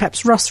increase of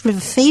perhaps Ross River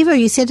fever,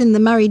 you said in the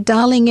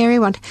Murray-Darling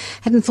area. I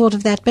hadn't thought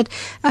of that. But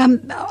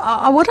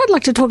what I'd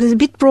like to talk is a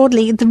bit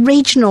broadly the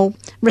regional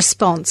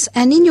response.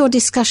 And in your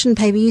discussion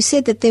paper, you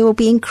said that there will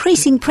be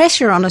increasing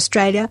pressure on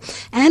Australia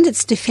and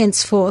its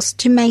Defence Force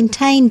to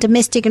maintain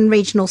domestic and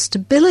regional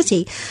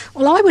stability.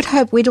 Well, I would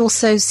hope we'd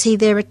also see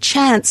there a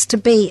chance to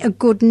be a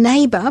good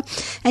neighbour.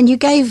 And you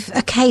gave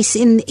a case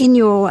in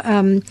your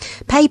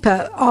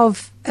paper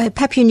of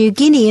Papua New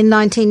Guinea in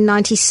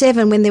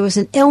 1997 when there was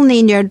an El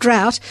Niño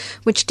drought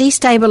which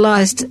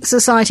destabilised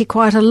society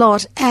quite a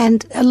lot,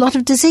 and a lot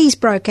of disease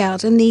broke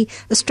out, and the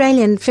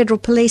Australian Federal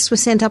Police were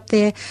sent up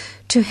there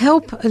to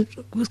help. It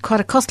was quite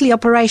a costly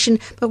operation,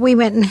 but we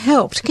went and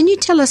helped. Can you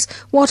tell us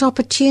what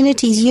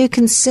opportunities you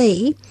can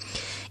see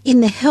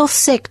in the health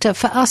sector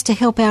for us to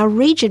help our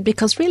region?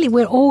 Because really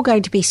we're all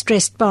going to be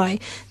stressed by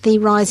the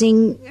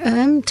rising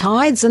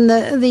tides and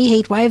the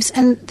heat waves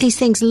and these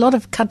things. A lot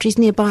of countries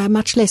nearby are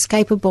much less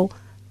capable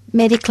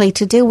medically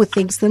to deal with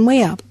things than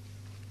we are.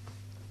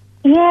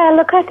 Yeah,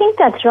 look, I think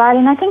that's right,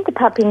 and I think the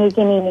Papua New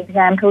Guinea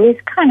example is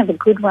kind of a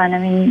good one. I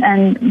mean,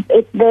 and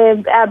it's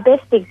our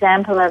best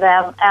example of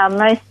our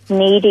most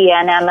needy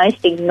and our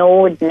most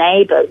ignored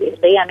neighbour,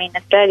 really. I mean,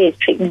 Australia's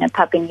treatment of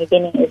Papua New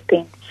Guinea has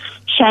been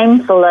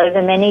shameful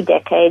over many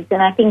decades,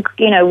 and I think,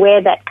 you know,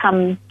 where that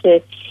comes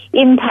to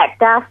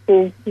impact us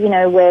is, you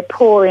know, where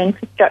poor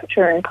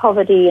infrastructure and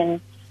poverty and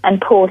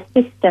poor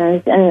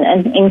systems,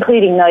 and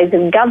including those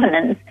of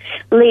governance,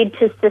 lead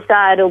to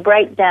societal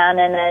breakdown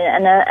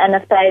and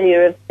a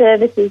failure of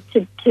services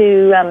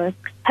to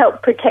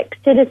help protect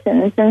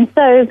citizens. And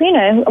so, you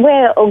know,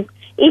 we're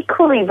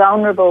equally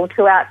vulnerable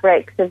to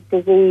outbreaks of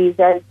disease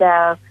as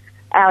our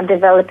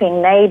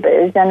developing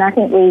neighbours, and I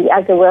think we,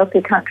 as a wealthy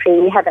country,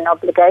 we have an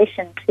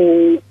obligation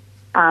to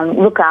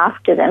look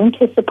after them,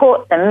 to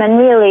support them, and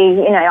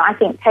really, you know, I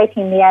think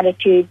taking the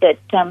attitude that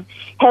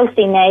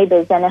healthy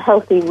neighbours and a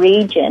healthy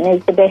region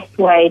is the best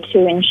way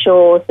to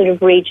ensure sort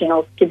of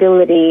regional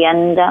stability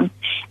and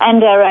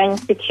our own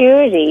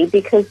security,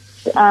 because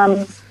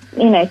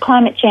you know,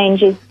 climate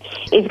change is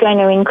going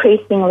to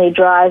increasingly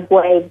drive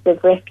waves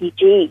of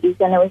refugees,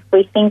 and if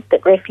we think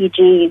that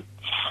refugees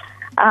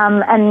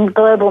and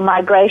global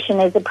migration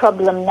is a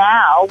problem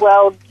now,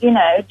 well, you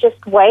know,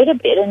 just wait a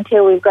bit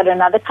until we've got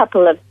another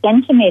couple of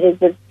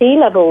centimetres of sea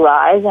level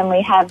rise and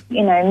we have,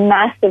 you know,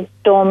 massive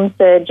storm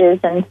surges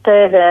and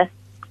further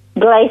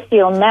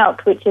glacial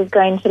melt, which is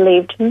going to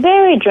lead to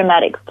very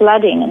dramatic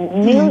flooding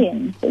and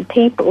millions of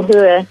people who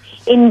are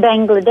in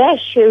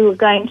Bangladesh who are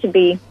going to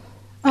be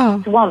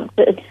swamped.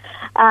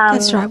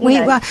 That's right. We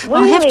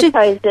have to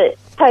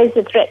pose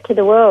a threat to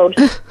the world.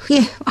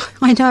 Yeah,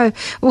 I know.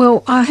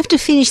 Well, I have to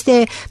finish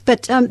there,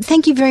 but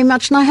thank you very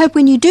much. And I hope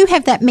when you do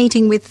have that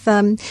meeting with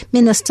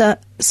Minister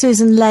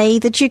Susan Ley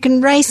that you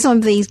can raise some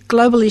of these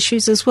global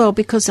issues as well,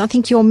 because I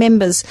think your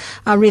members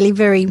are really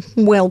very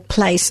well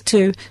placed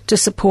to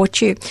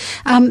support you.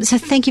 So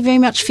thank you very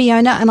much,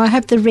 Fiona, and I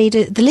hope the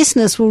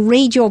listeners will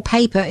read your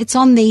paper. It's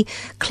on the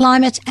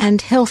Climate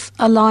and Health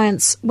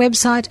Alliance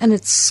website, and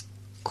it's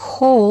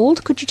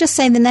called, could you just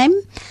say the name?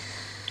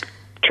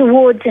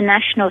 Towards a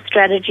National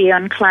Strategy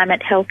on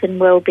Climate, Health and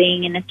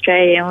Wellbeing in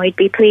Australia, and we'd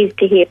be pleased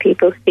to hear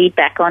people's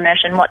feedback on it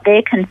and what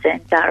their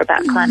concerns are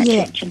about climate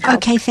change and health.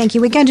 Okay, thank you.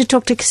 We're going to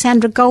talk to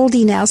Cassandra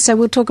Goldie now, so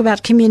we'll talk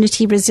about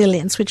community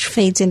resilience, which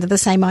feeds into the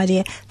same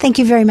idea. Thank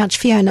you very much,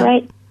 Fiona.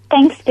 Great.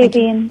 Thanks,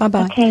 Vivian.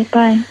 Bye-bye. Okay,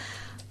 bye.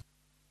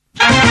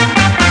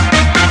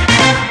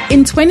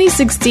 In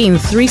 2016,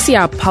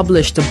 3CR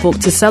published a book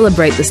to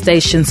celebrate the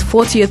station's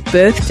 40th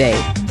birthday.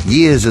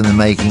 Years in the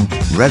making,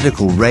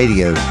 Radical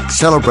Radio,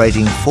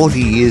 celebrating 40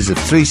 years of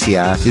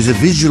 3CR, is a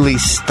visually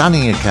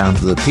stunning account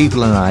of the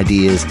people and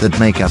ideas that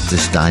make up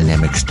this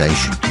dynamic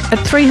station. At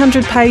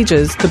 300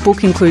 pages, the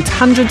book includes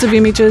hundreds of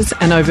images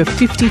and over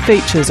 50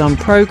 features on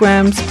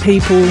programs,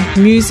 people,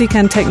 music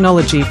and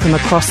technology from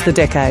across the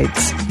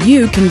decades.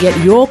 You can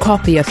get your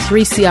copy of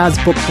 3CR's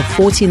book for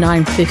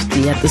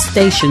 $49.50 at the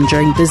station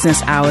during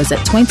business hours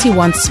at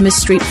 21 Smith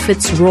Street,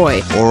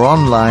 Fitzroy. Or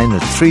online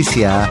at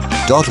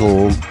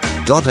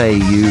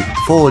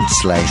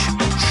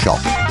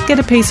 3cr.org.au/shop. Get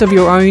a piece of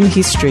your own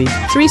history.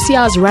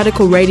 3CR's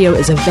Radical Radio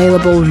is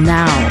available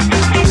now.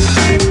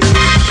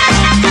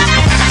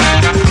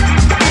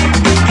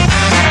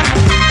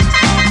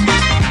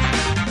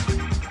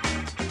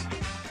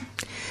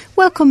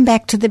 Welcome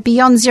back to the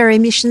Beyond Zero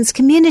Emissions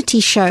Community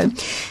Show.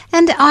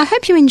 And I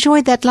hope you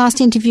enjoyed that last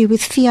interview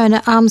with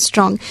Fiona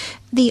Armstrong.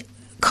 The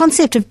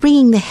concept of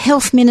bringing the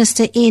health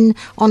minister in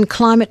on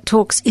climate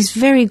talks is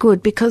very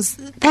good, because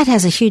that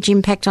has a huge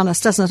impact on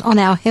us, doesn't it, on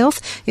our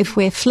health. If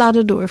we're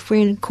flooded or if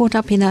we're caught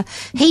up in a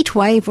heat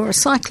wave or a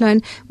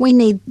cyclone, we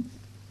need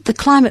the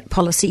climate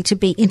policy to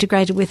be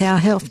integrated with our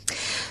health.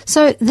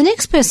 So the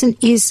next person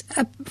is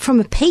from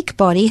a peak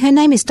body. Her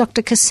name is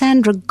Dr.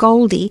 Cassandra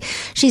Goldie.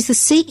 She's the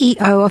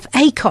CEO of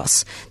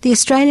ACOS, the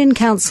Australian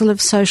Council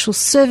of Social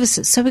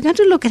Services. So we're going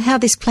to look at how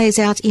this plays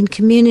out in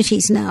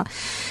communities now.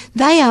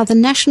 They are the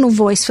national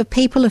voice for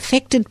people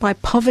affected by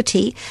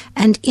poverty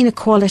and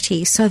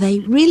inequality. So they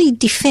really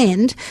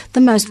defend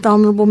the most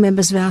vulnerable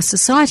members of our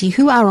society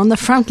who are on the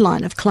front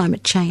line of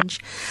climate change.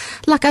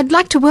 I'd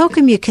like to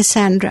welcome you,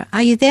 Cassandra.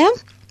 Are you there?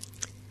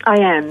 I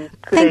am.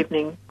 Good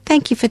evening.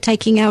 Thank you for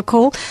taking our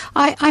call.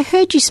 I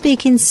heard you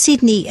speak in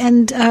Sydney,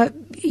 and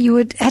you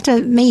were at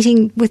a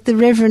meeting with the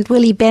Reverend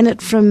Willie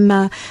Bennett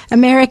from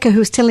America, who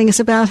was telling us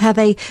about how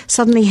they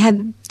suddenly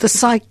had the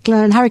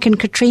cyclone, Hurricane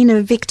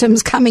Katrina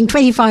victims coming,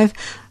 2,000,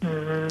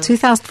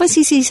 what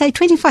did he say,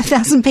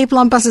 25,000 people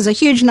on buses, a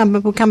huge number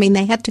were coming.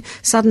 They had to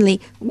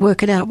suddenly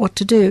work it out what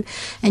to do.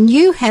 And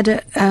you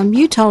had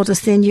you told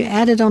us then, you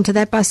added onto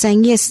that by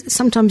saying, yes,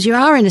 sometimes you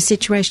are in a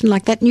situation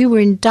like that. And you were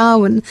in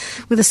Darwin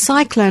with a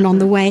cyclone on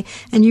the way,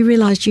 and you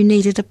realised you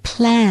needed a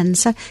plan.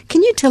 So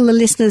can you tell the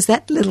listeners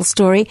that little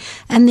story,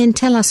 and then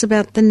tell us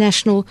about the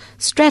national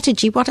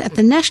strategy? What at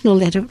the national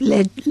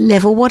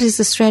level, what is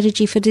the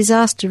strategy for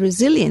disaster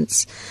resilience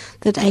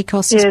that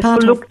ACOS is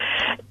part of?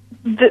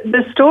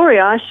 The story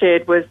I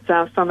shared was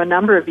from a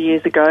number of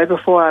years ago,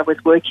 before I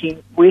was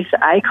working with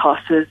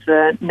ACOS as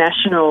the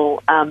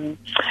national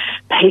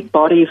peak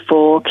body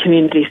for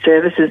community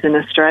services in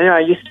Australia.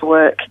 I used to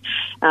work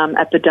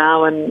at the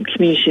Darwin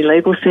Community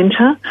Legal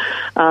Centre,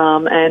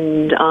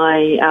 and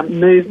I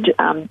moved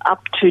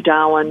up to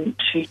Darwin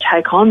to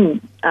take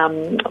on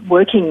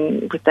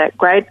working with that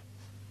great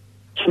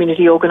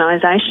community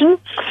organisation,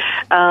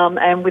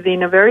 and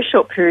within a very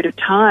short period of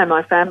time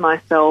I found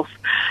myself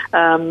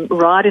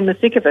right in the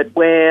thick of it,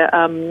 where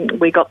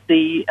we got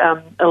the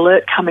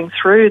alert coming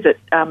through that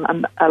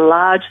a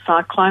large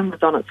cyclone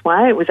was on its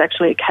way. It was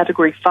actually a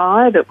Category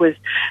 5. It was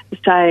the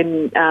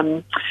same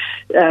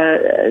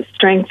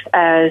strength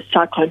as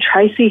Cyclone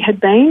Tracy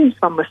had been.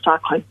 This one was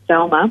Cyclone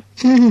Selma.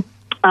 Mm-hmm.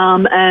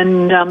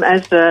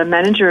 As the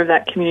manager of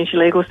that community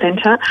legal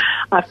centre,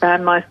 I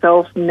found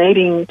myself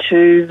needing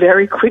to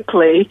very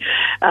quickly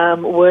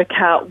work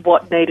out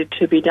what needed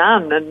to be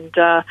done. And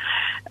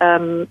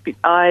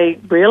I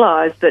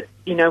realised that,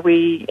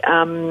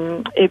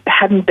 it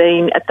hadn't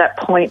been at that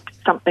point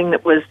something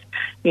that was,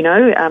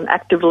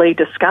 actively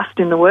discussed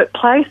in the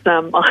workplace.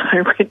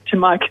 I went to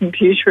my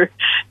computer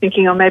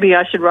thinking, maybe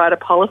I should write a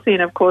policy,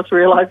 and of course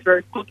realised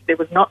very quickly there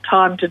was not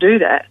time to do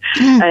that.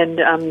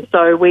 And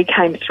so we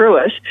came through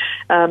it.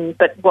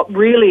 But what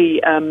really,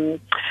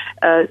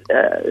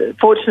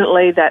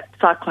 fortunately, that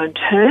cyclone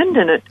turned,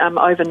 and it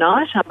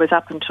overnight I was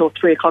up until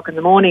 3 o'clock in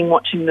the morning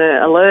watching the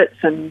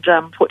alerts, and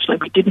fortunately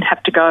we didn't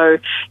have to go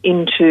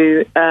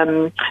into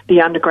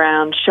the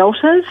underground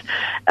shelters.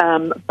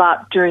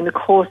 But during the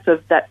course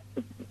of that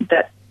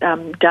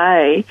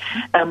day,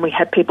 we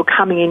had people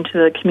coming into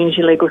the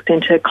community legal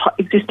centre,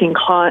 existing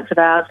clients of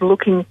ours,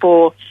 looking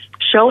for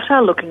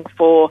shelter, looking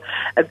for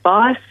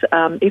advice.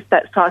 If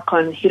that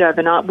cyclone hit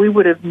overnight, we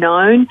would have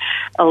known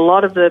a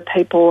lot of the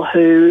people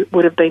who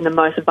would have been the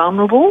most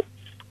vulnerable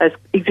as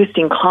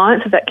existing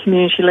clients of that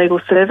community legal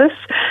service,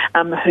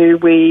 who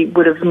we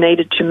would have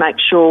needed to make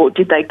sure,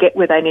 did they get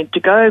where they needed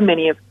to go?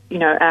 Many of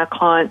our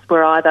clients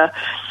were either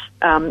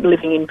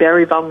living in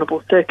very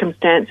vulnerable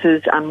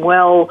circumstances,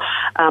 unwell,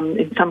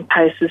 in some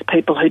cases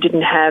people who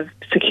didn't have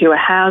secure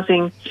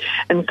housing.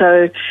 And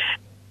so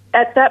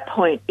at that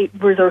point it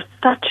was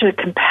such a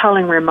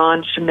compelling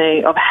reminder to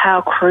me of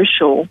how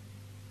crucial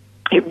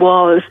it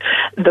was,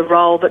 the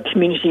role that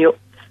community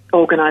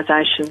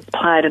organisations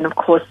played. And of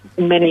course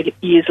many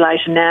years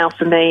later now,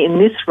 for me in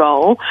this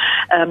role,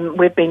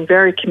 we've been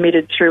very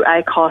committed through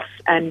ACOS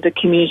and the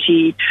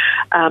community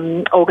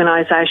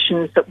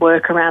organisations that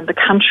work around the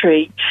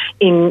country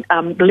in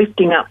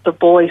lifting up the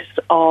voice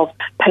of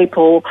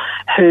people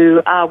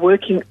who are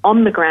working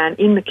on the ground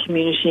in the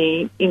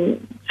community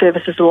in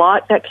services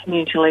like that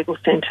community legal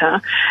centre,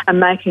 and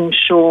making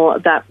sure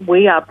that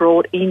we are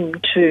brought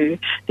into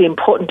the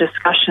important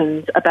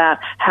discussions about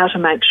how to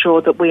make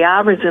sure that we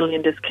are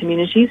resilient as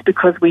communities,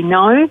 because we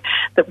know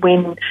that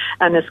when,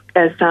 and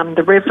as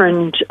the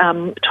Reverend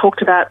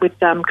talked about with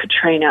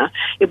Katrina,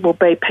 it will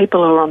be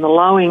people who are on the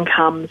low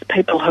incomes,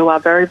 people who are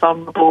very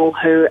vulnerable,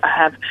 who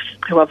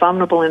are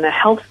vulnerable in a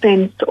health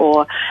sense,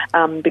 or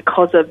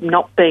because of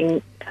not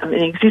being in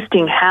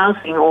existing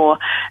housing, or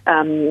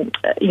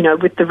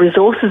with the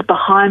resources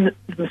behind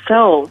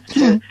themselves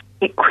to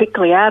get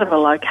quickly out of a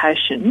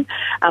location,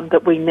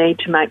 that we need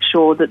to make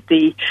sure that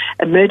the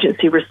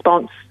emergency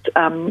response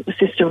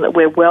system, that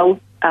we're well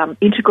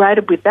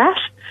integrated with that,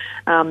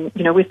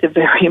 with the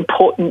very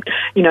important,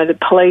 the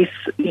police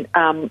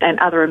and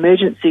other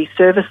emergency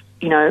service,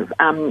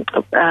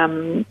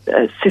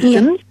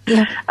 systems,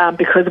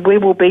 because we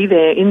will be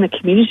there in the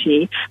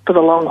community for the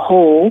long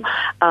haul,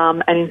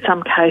 and in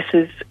some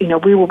cases,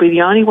 we will be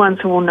the only ones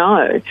who will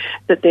know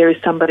that there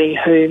is somebody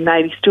who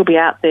may still be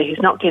out there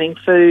who's not getting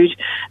food,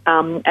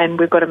 and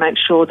we've got to make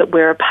sure that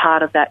we're a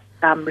part of that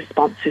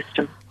response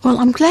system. Well,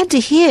 I'm glad to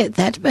hear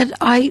that, but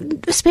I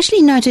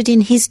especially noted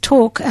in his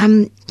talk,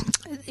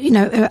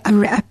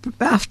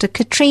 after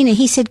Katrina,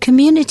 he said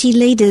community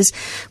leaders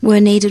were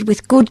needed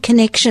with good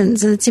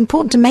connections, and it's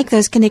important to make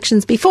those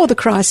connections before the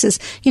crisis,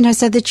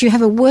 so that you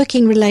have a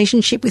working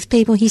relationship with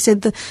people. He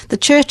said the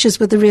churches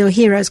were the real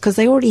heroes because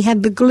they already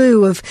had the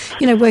glue of,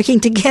 working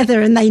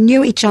together, and they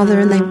knew each other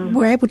and they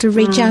were able to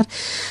reach out.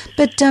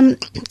 But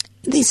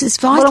this is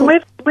vital. Well,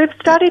 we've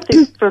studied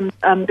this from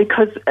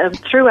because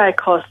through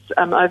ACOS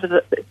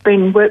it's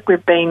been work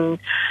we've been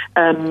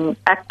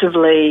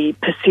actively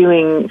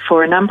pursuing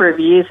for a number of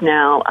years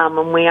now,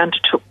 and we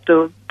undertook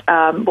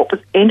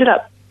ended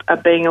up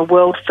being a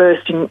world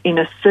first in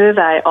a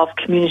survey of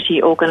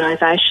community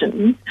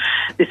organisations.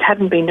 This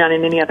hadn't been done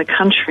in any other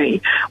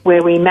country,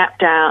 where we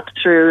mapped out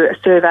through a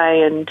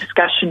survey and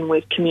discussion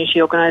with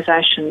community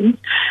organisations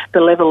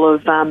the level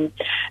of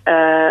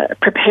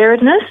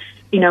preparedness,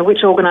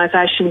 which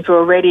organisations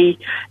already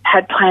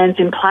had plans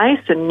in place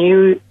and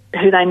knew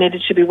who they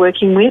needed to be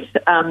working with.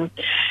 And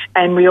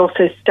we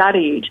also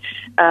studied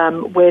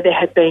where there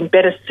had been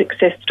better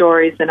success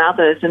stories than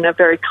others. And a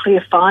very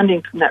clear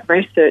finding from that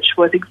research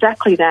was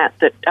exactly that,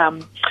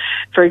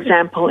 for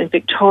example, in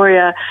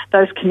Victoria,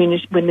 those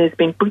communities, when there's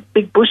been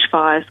big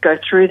bushfires go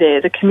through there,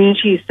 the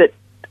communities that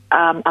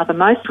are the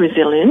most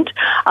resilient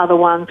are the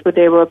ones where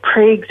there were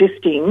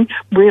pre-existing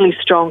really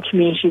strong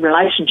community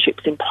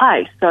relationships in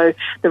place. So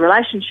the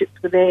relationships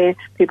were there,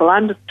 people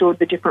understood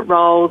the different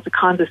roles, the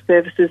kinds of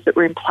services that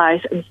were in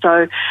place, and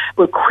so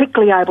were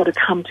quickly able to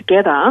come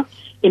together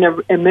in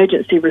an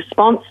emergency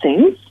response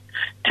sense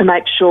to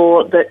make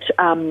sure that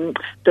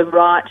the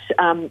right,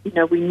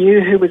 we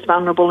knew who was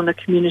vulnerable in the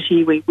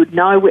community, we would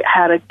know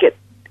how to get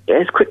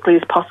as quickly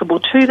as possible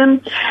to them,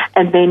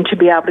 and then to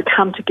be able to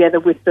come together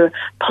with the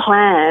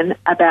plan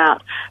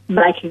about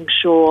making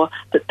sure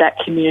that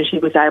community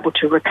was able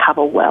to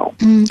recover well.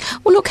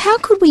 Well, look, how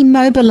could we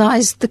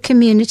mobilise the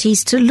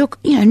communities to look,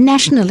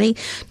 nationally,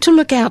 to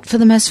look out for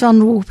the most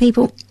vulnerable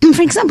people?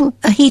 For example,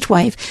 a heat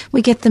wave,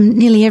 we get them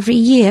nearly every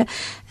year,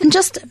 and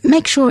just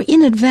make sure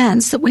in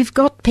advance that we've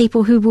got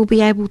people who will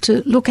be able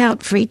to look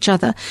out for each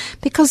other,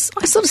 because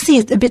I sort of see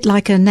it a bit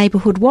like a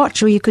neighbourhood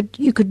watch, or you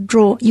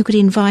could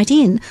invite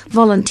in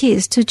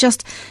volunteers to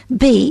just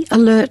be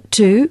alert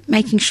to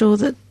making sure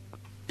that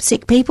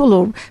sick people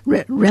or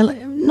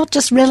not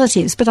just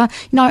relatives, but I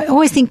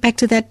always think back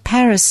to that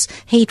Paris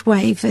heat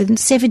wave, and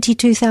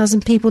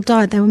 72,000 people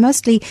died. They were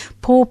mostly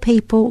poor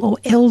people or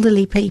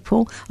elderly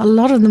people. A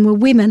lot of them were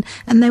women,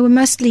 and they were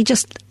mostly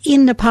just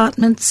in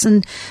apartments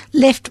and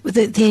left with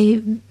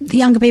the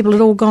younger people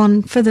had all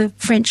gone for the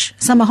French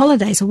summer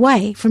holidays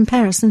away from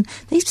Paris, and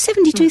these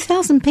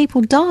 72,000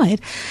 people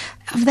died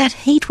of that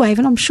heat wave,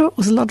 and I'm sure it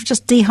was a lot of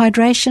just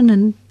dehydration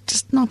and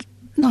just not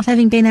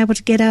having been able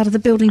to get out of the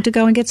building to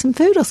go and get some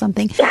food or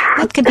something.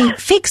 That can be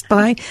fixed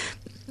by,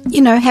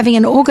 having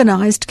an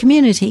organised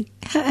community.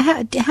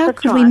 How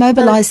could we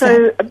mobilise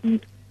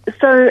that?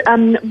 So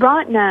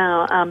right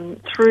now,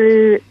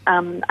 through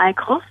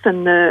ACOS,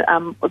 and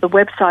the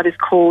website is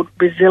called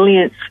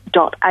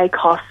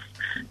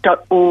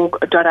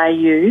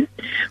resilience.acos.org.au,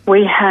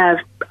 we have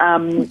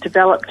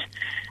developed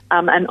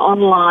an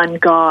online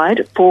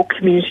guide for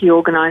community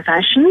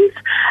organisations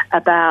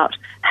about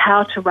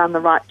how to run the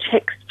right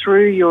checks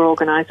through your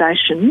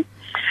organisation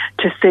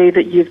to see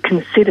that you've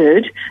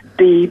considered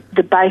the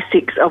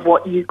basics of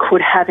what you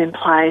could have in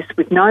place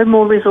with no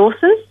more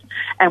resources,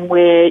 and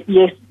where,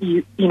 yes,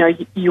 you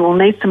will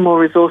need some more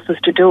resources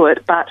to do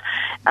it, but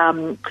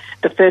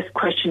the first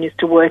question is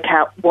to work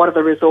out what are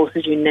the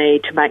resources you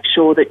need to make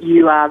sure that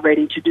you are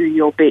ready to do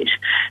your bit.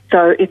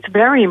 So it's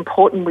very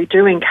important. We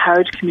do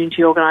encourage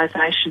community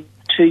organisations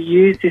to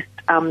use this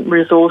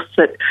resource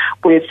that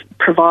we've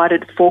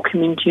provided for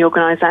community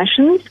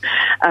organisations.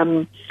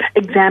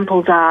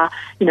 Examples are,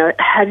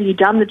 have you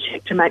done the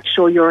check to make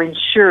sure your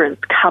insurance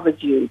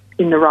covers you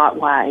in the right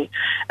way?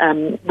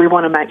 We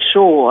want to make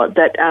sure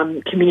that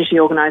community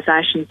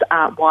organisations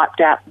aren't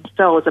wiped out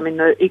themselves. I mean,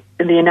 the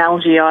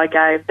analogy I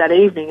gave that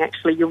evening,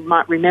 actually, you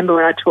might remember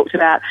when I talked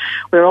about,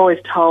 we're always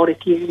told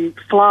if you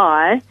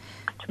fly,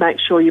 to make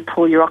sure you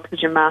pull your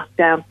oxygen mask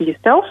down for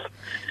yourself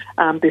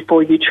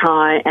before you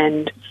try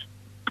and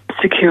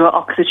secure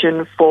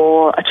oxygen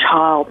for a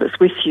child that's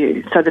with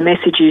you. So the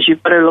message is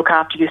you've got to look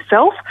after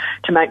yourself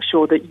to make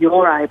sure that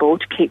you're able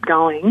to keep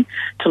going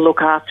to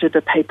look after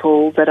the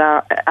people that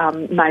are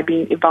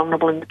maybe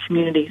vulnerable in the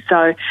community.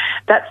 So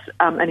that's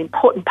an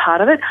important part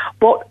of it.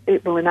 What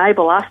it will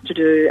enable us to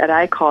do at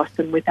ACOS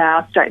and with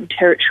our state and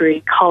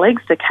territory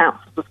colleagues, the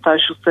Councils of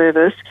Social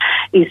Service,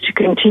 is to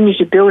continue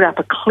to build up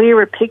a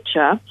clearer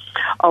picture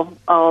of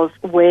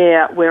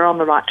where we're on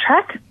the right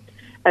track,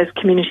 as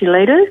community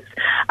leaders,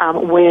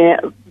 where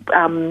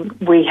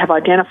we have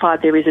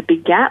identified there is a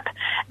big gap,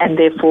 and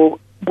therefore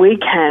we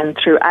can,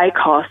 through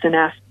ACOS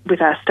and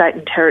with our state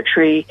and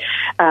territory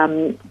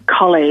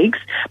colleagues,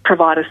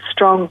 provide a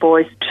strong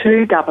voice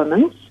to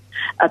governments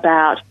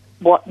about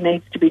what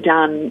needs to be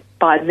done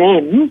by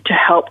them to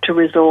help to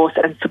resource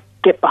and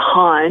get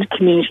behind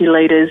community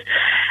leaders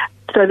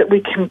so that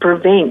we can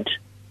prevent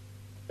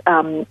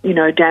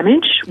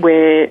damage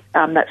where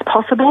that's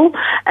possible,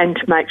 and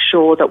to make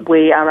sure that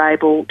we are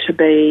able to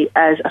be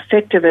as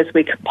effective as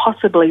we can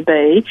possibly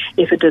be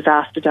if a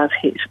disaster does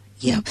hit.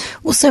 Yeah.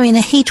 Also, in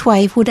a heat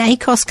wave, would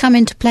ACOS come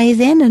into play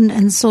then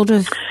and sort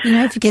of,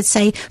 if you get,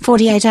 say,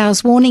 48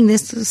 hours warning,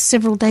 there's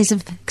several days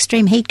of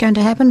extreme heat going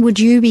to happen, would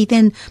you be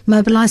then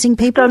mobilising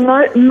people?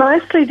 So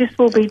mostly this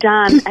will be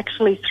done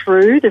actually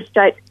through the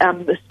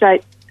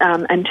state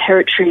and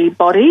territory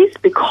bodies,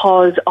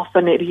 because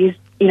often it is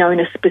in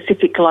a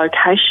specific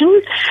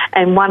location.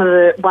 And one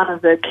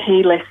of the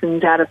key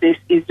lessons out of this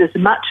is, as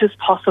much as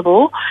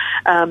possible,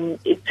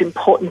 it's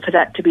important for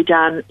that to be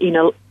done in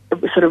a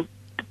sort of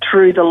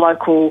through the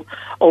local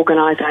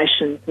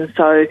organisations. And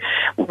so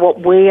what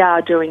we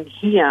are doing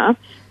here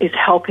is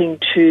helping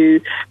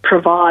to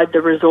provide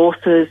the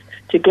resources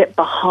to get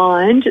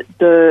behind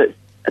those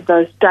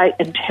state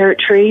and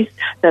territories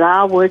that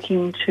are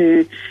working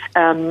to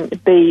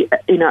be,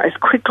 as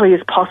quickly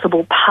as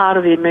possible part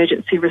of the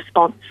emergency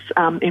response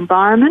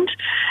environment.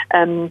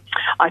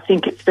 I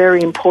think it's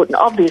very important.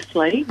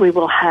 Obviously, we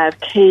will have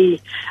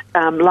key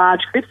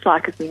large groups,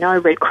 like, as we know,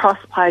 Red Cross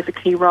plays a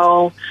key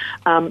role,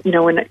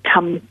 when it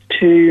comes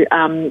to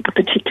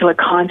particular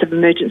kinds of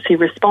emergency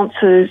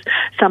responses.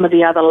 Some of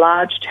the other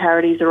large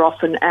charities are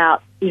often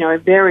out,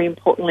 very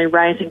importantly,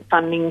 raising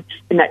funding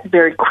in that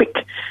very quick,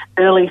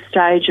 early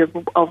stage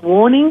of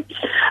warning.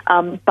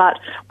 But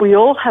we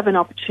all have an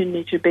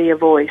opportunity to be a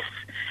voice.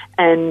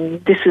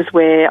 And this is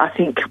where I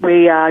think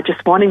we are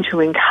just wanting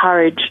to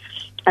encourage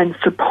and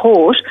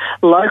support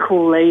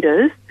local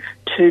leaders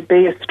to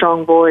be a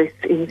strong voice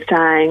in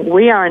saying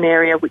we are an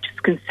area which is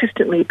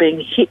consistently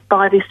being hit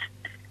by this.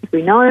 As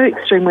we know,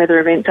 extreme weather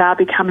events are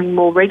becoming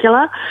more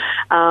regular,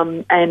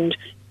 and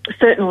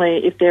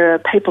certainly if there are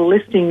people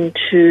listening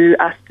to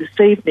us this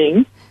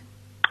evening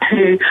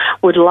who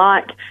would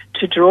like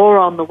to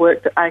draw on the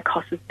work that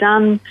ACOS has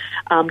done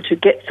to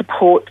get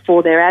support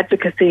for their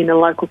advocacy in the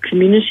local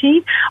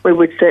community, we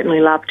would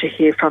certainly love to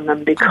hear from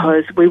them,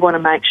 because we want to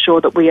make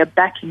sure that we are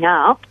backing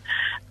up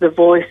the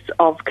voice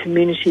of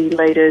community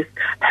leaders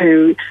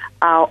who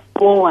are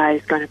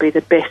always going to be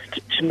the best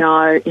to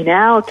know in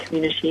our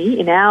community,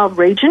 in our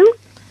region.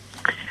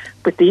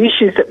 With the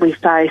issues that we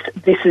face,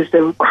 this is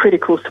the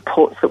critical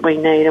supports that we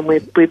need, and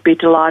we'd be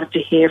delighted to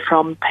hear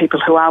from people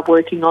who are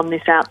working on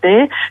this out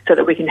there so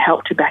that we can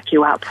help to back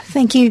you up.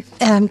 Thank you,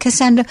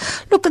 Cassandra.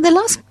 Look, the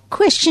last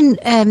question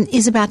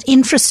is about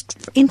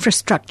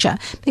infrastructure,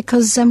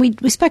 because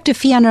we spoke to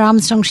Fiona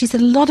Armstrong. She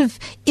said a lot of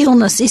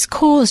illness is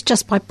caused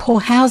just by poor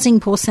housing,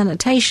 poor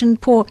sanitation,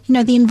 poor,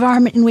 the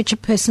environment in which a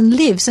person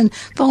lives, and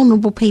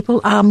vulnerable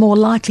people are more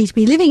likely to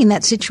be living in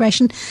that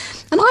situation.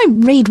 And I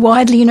read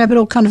widely, about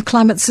all kind of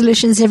climate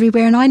solutions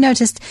everywhere, and I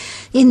noticed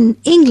in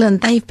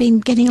England they've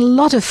been getting a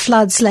lot of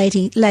floods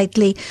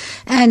lately,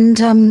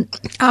 and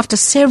after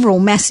several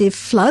massive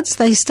floods,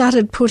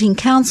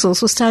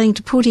 councils were starting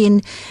to put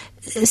in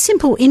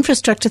simple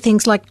infrastructure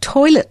things like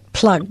toilet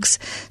plugs.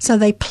 So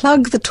they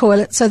plug the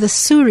toilet so the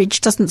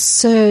sewerage doesn't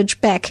surge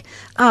back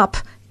up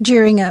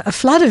during a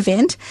flood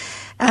event.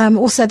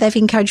 Also, they've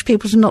encouraged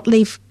people to not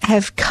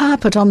have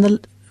carpet on the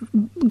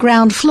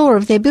ground floor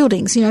of their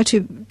buildings,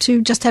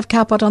 to just have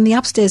carpet on the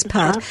upstairs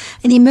part,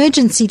 and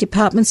emergency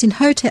departments in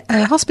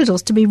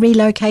hospitals to be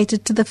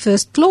relocated to the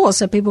first floor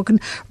so people can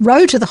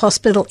row to the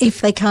hospital if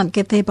they can't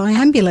get there by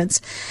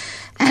ambulance.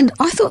 And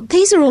I thought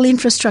these are all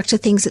infrastructure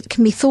things that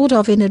can be thought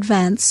of in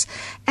advance.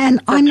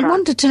 And I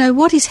wanted to know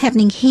what is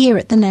happening here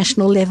at the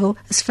national level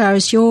as far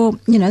as your,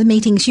 the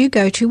meetings you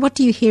go to. What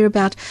do you hear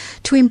about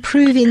to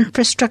improve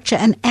infrastructure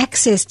and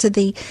access to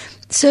the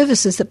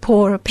services that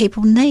poorer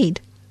people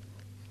need?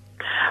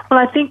 Well,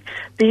 I think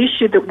the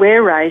issue that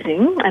we're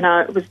raising, and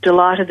I was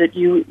delighted that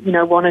you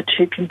wanted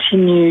to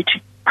continue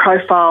to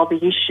profile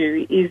the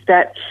issue, is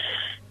that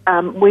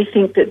we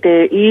think that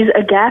there is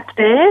a gap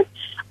there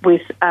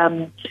with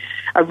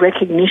a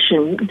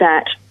recognition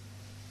that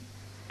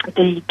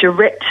the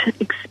direct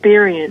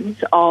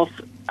experience of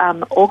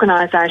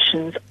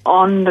organisations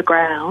on the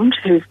ground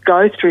who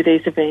go through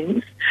these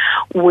events,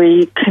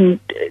 we can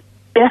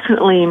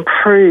definitely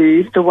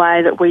improve the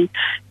way that we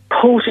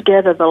pull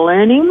together the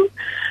learning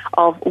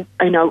of,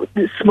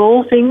 the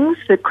small things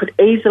that could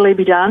easily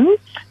be done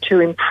to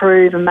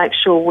improve and make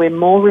sure we're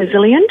more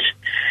resilient,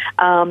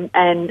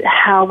 and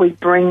how we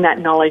bring that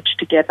knowledge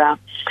together.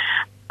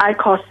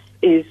 ACOS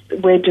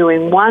we're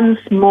doing one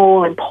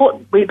small,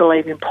 important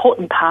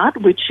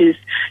part, which is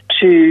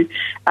to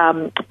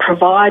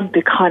provide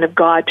the kind of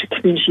guide to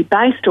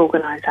community-based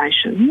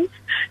organisations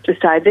to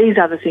say these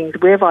are the things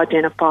we've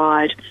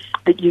identified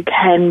that you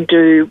can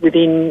do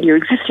within your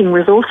existing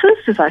resources,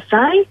 as I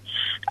say,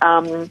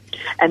 and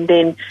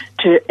then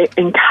to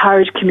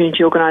encourage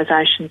community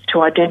organisations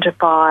to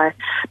identify,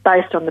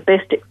 based on the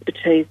best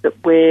expertise that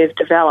we've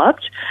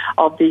developed,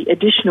 of the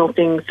additional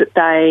things that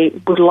they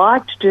would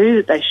like to do,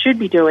 that they should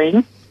be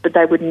doing, but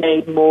they would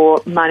need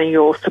more money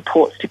or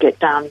supports to get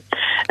done.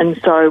 And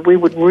so we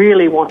would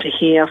really want to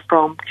hear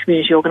from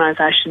community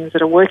organisations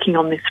that are working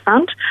on this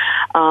front,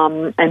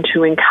 and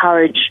to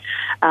encourage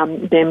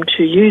them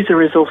to use the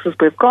resources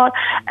we've got.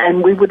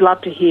 And we would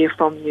love to hear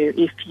from you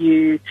if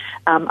you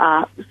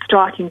are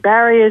striking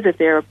barriers, if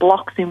there are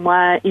blocks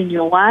in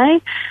your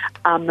way.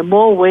 The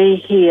more we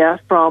hear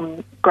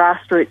from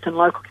grassroots and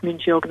local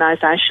community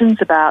organisations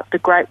about the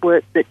great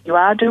work that you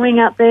are doing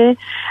out there,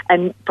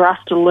 and for us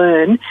to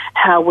learn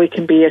how we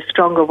can be a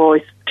stronger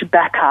voice to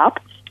back up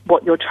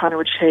what you're trying to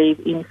achieve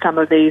in some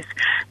of these,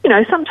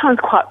 sometimes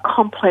quite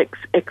complex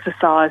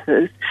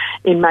exercises,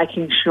 in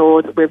making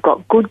sure that we've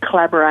got good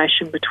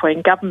collaboration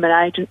between government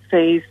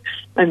agencies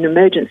and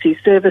emergency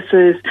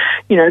services,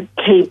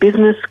 key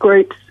business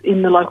groups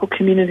in the local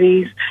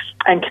communities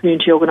and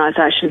community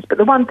organisations. But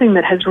the one thing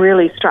that has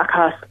really struck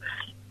us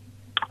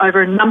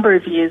over a number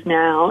of years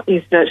now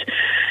is that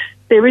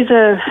there is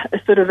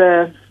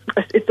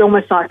it's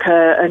almost like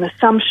an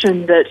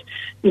assumption that,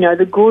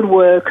 the good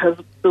work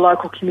of the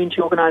local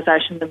community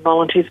organisations and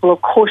volunteers, well,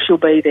 of course you'll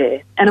be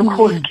there. And of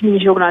course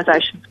community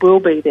organisations will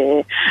be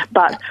there.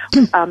 But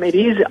it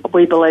is,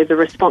 we believe, the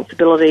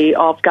responsibility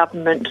of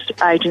government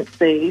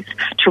agencies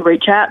to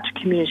reach out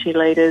to community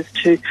leaders,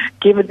 to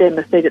give them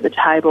a seat at the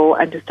table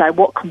and to say,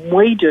 what can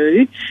we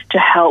do to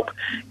help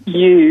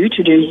you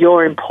to do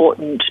your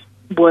important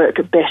work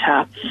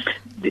better?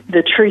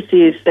 The truth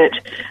is that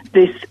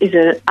this is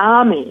an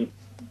army.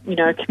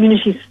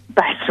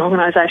 Community-based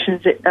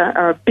organisations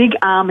are a big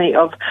army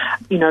of,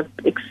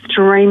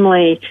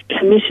 extremely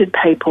committed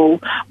people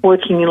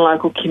working in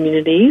local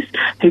communities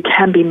who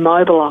can be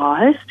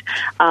mobilised,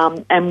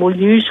 and will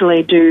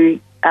usually do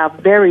our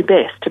very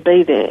best to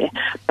be there.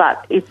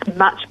 But it's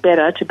much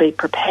better to be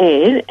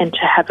prepared and to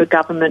have a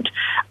government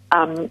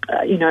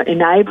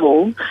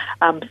enable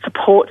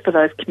support for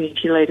those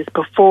community leaders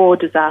before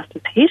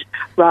disasters hit,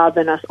 rather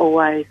than us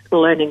always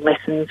learning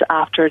lessons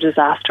after a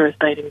disaster has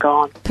been and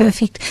gone.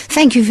 Perfect.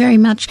 Thank you very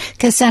much,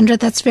 Cassandra.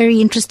 That's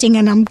very interesting,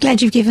 and I'm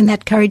glad you've given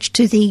that courage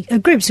to the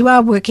groups who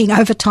are working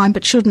overtime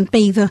but shouldn't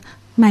be the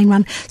main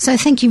one. So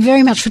thank you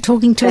very much for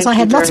talking to us. I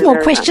had lots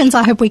more questions.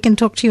 I hope we can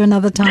talk to you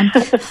another time.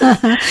 We'd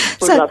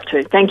love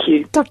to. Thank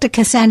you. Dr.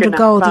 Cassandra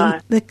Goldie,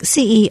 the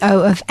CEO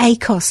of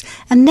ACOS.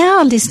 And now,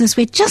 our listeners,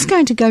 we're just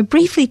going to go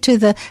briefly to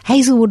the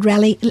Hazelwood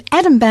rally.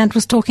 Adam Bandt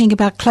was talking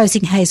about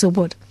closing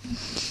Hazelwood.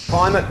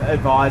 Climate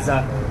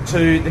advisor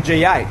to the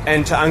G8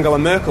 and to Angela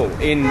Merkel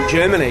in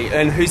Germany,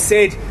 and who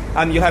said,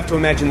 you'll have to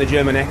imagine the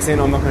German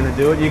accent, I'm not going to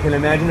do it, you can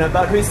imagine it,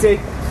 but who said,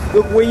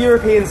 look, we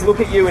Europeans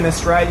look at you in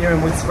Australia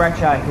and we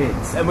scratch our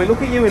heads. And we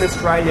look at you in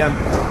Australia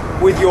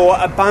with your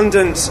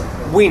abundant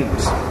wind,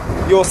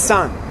 your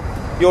sun,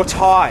 your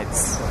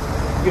tides.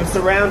 You're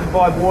surrounded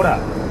by water.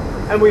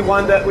 And we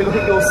look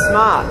at your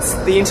smarts,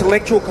 the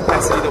intellectual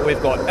capacity that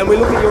we've got. And we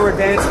look at your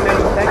advanced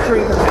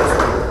manufacturing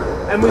capacity.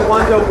 And we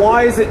wonder,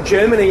 why is it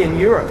Germany and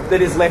Europe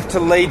that is left to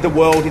lead the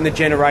world in the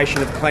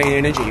generation of clean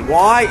energy?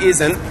 Why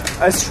isn't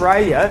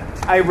Australia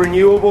a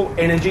renewable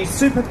energy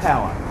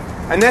superpower?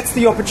 And that's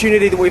the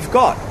opportunity that we've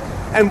got.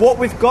 And what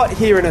we've got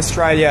here in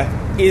Australia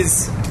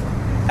is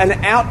an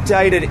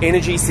outdated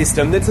energy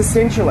system that's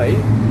essentially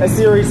a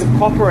series of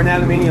copper and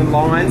aluminium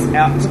lines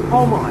out to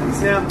coal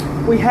mines.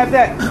 Now, we have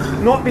that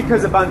not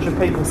because a bunch of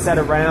people sat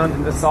around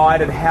and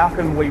decided how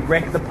can we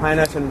wreck the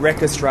planet and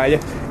wreck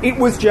Australia. It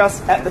was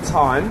just, at the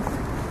time,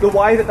 the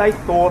way that they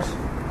thought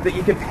that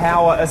you could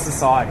power a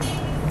society.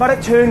 But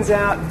it turns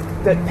out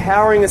that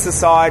powering a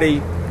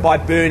society by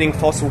burning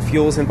fossil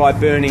fuels and by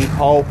burning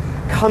coal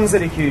comes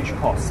at a huge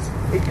cost.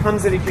 It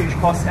comes at a huge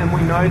cost, and we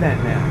know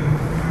that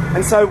now.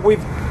 And so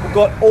we've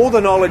got all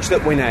the knowledge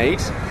that we need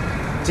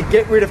to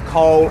get rid of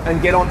coal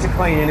and get onto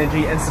clean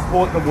energy and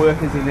support the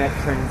workers in that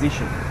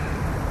transition.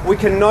 We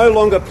can no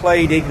longer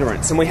plead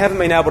ignorance, and we haven't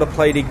been able to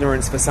plead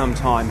ignorance for some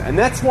time. And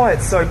that's why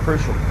it's so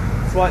crucial.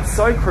 That's why it's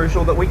so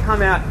crucial that we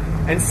come out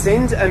and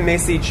send a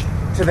message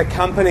to the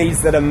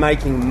companies that are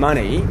making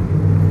money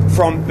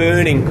from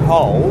burning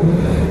coal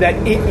that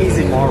it is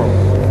immoral.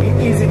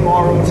 It is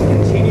immoral to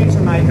continue to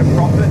make a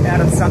profit out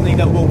of something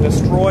that will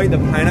destroy the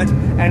planet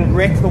and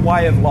wreck the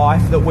way of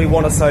life that we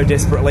want to so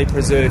desperately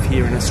preserve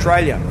here in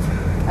Australia.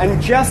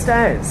 And just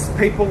as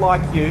people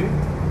like you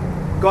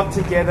got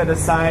together to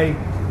say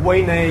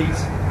we need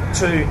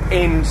to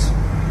end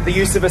the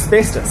use of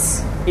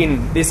asbestos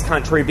in this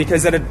country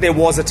because there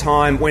was a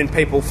time when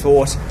people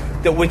thought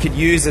that we could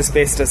use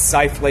asbestos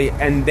safely,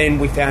 and then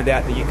we found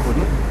out that you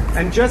couldn't.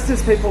 And just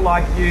as people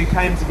like you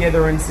came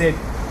together and said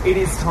it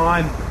is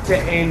time to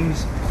end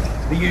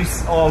the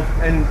use of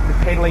and the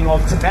peddling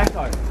of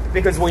tobacco,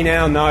 because we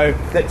now know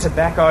that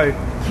tobacco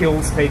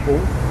kills people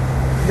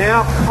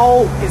Now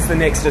coal is the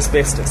next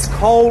asbestos.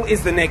 Coal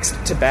is the next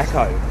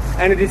tobacco.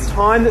 And it is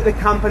time that the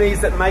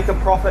companies that make a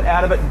profit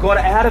out of it got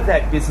out of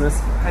that business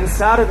and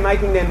started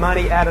making their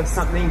money out of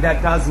something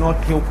that does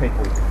not kill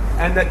people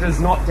and that does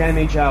not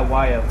damage our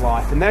way of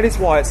life. And that is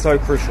why it's so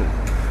crucial.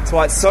 It's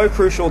why it's so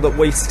crucial that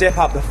we step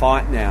up the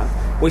fight now.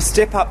 We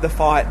step up the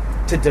fight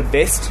to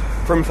divest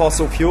from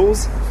fossil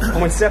fuels,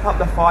 and we step up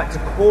the fight to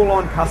call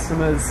on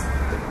customers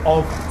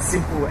of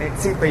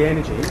Simply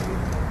Energy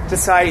to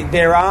say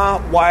there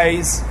are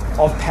ways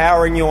of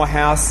powering your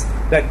house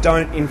that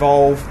don't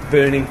involve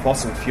burning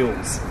fossil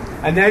fuels.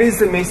 And that is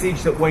the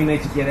message that we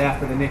need to get out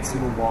for the next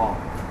little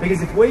while.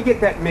 Because if we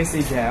get that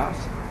message out,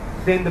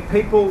 then the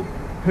people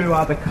who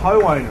are the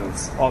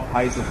co-owners of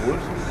Hazelwood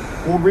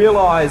will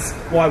realise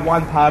why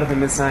one part of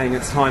them is saying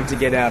it's time to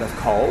get out of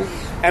coal,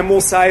 and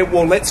will say,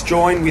 well, let's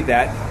join with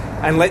that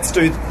and let's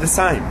do the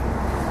same.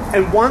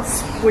 And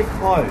once we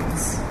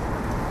close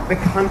the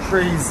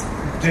country's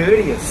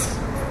dirtiest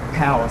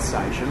power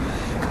station,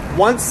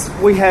 once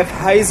we have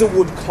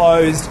Hazelwood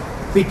closed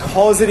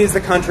because it is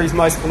the country's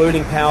most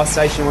polluting power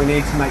station, we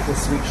need to make the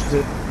switch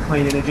to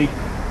clean energy.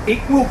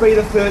 It will be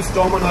the first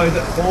domino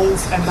that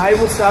falls, and they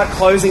will start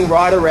closing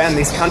right around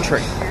this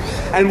country.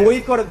 And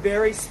we've got a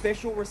very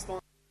special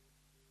response.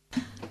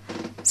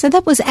 So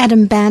that was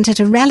Adam Bant at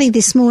a rally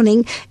this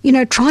morning,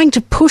 trying to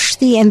push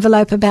the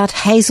envelope about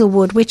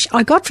Hazelwood, which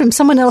I got from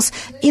someone else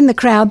in the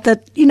crowd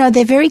that,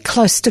 they're very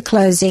close to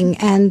closing,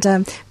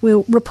 and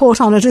we'll report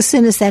on it as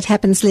soon as that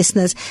happens,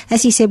 listeners.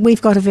 As he said,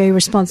 we've got a very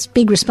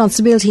big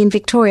responsibility in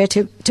Victoria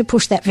to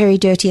push that very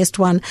dirtiest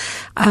one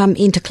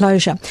into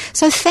closure.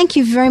 So thank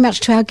you very much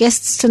to our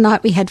guests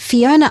tonight. We had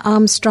Fiona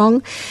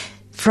Armstrong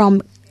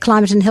from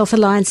Climate and Health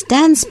Alliance,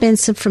 Dan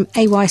Spencer from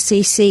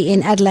AYCC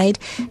in Adelaide,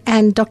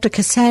 and Dr.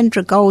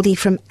 Cassandra Goldie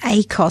from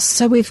ACOS.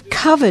 So we've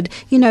covered,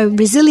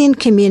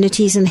 resilient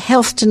communities and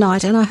health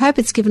tonight, and I hope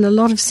it's given a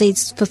lot of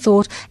seeds for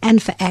thought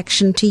and for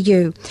action to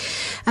you.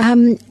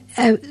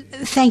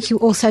 Thank you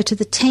also to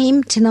the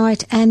team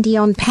tonight, Andy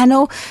on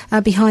panel,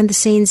 behind the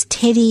scenes,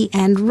 Teddy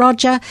and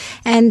Roger,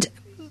 and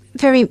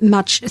very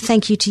much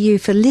thank you to you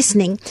for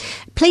listening.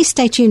 Please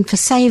stay tuned for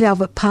Save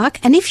Albert Park,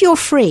 and if you're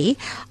free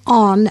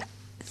on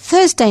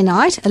Thursday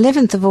night,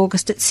 11th of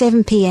August at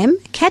 7 p.m,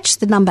 catch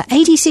the number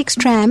 86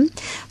 tram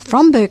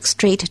from Bourke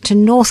Street to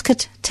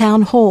Northcote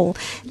Town Hall.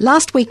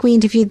 Last week we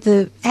interviewed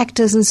the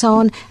actors and so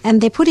on, and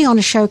they're putting on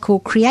a show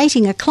called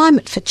Creating a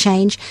Climate for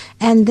Change,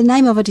 and the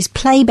name of it is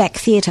Playback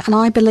Theatre, and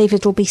I believe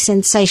it'll be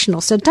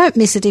sensational. So don't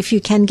miss it if you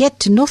can get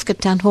to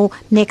Northcote Town Hall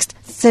next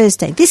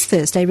Thursday, this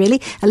Thursday really,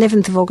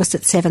 11th of August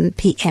at 7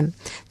 p.m.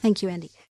 Thank you, Andy.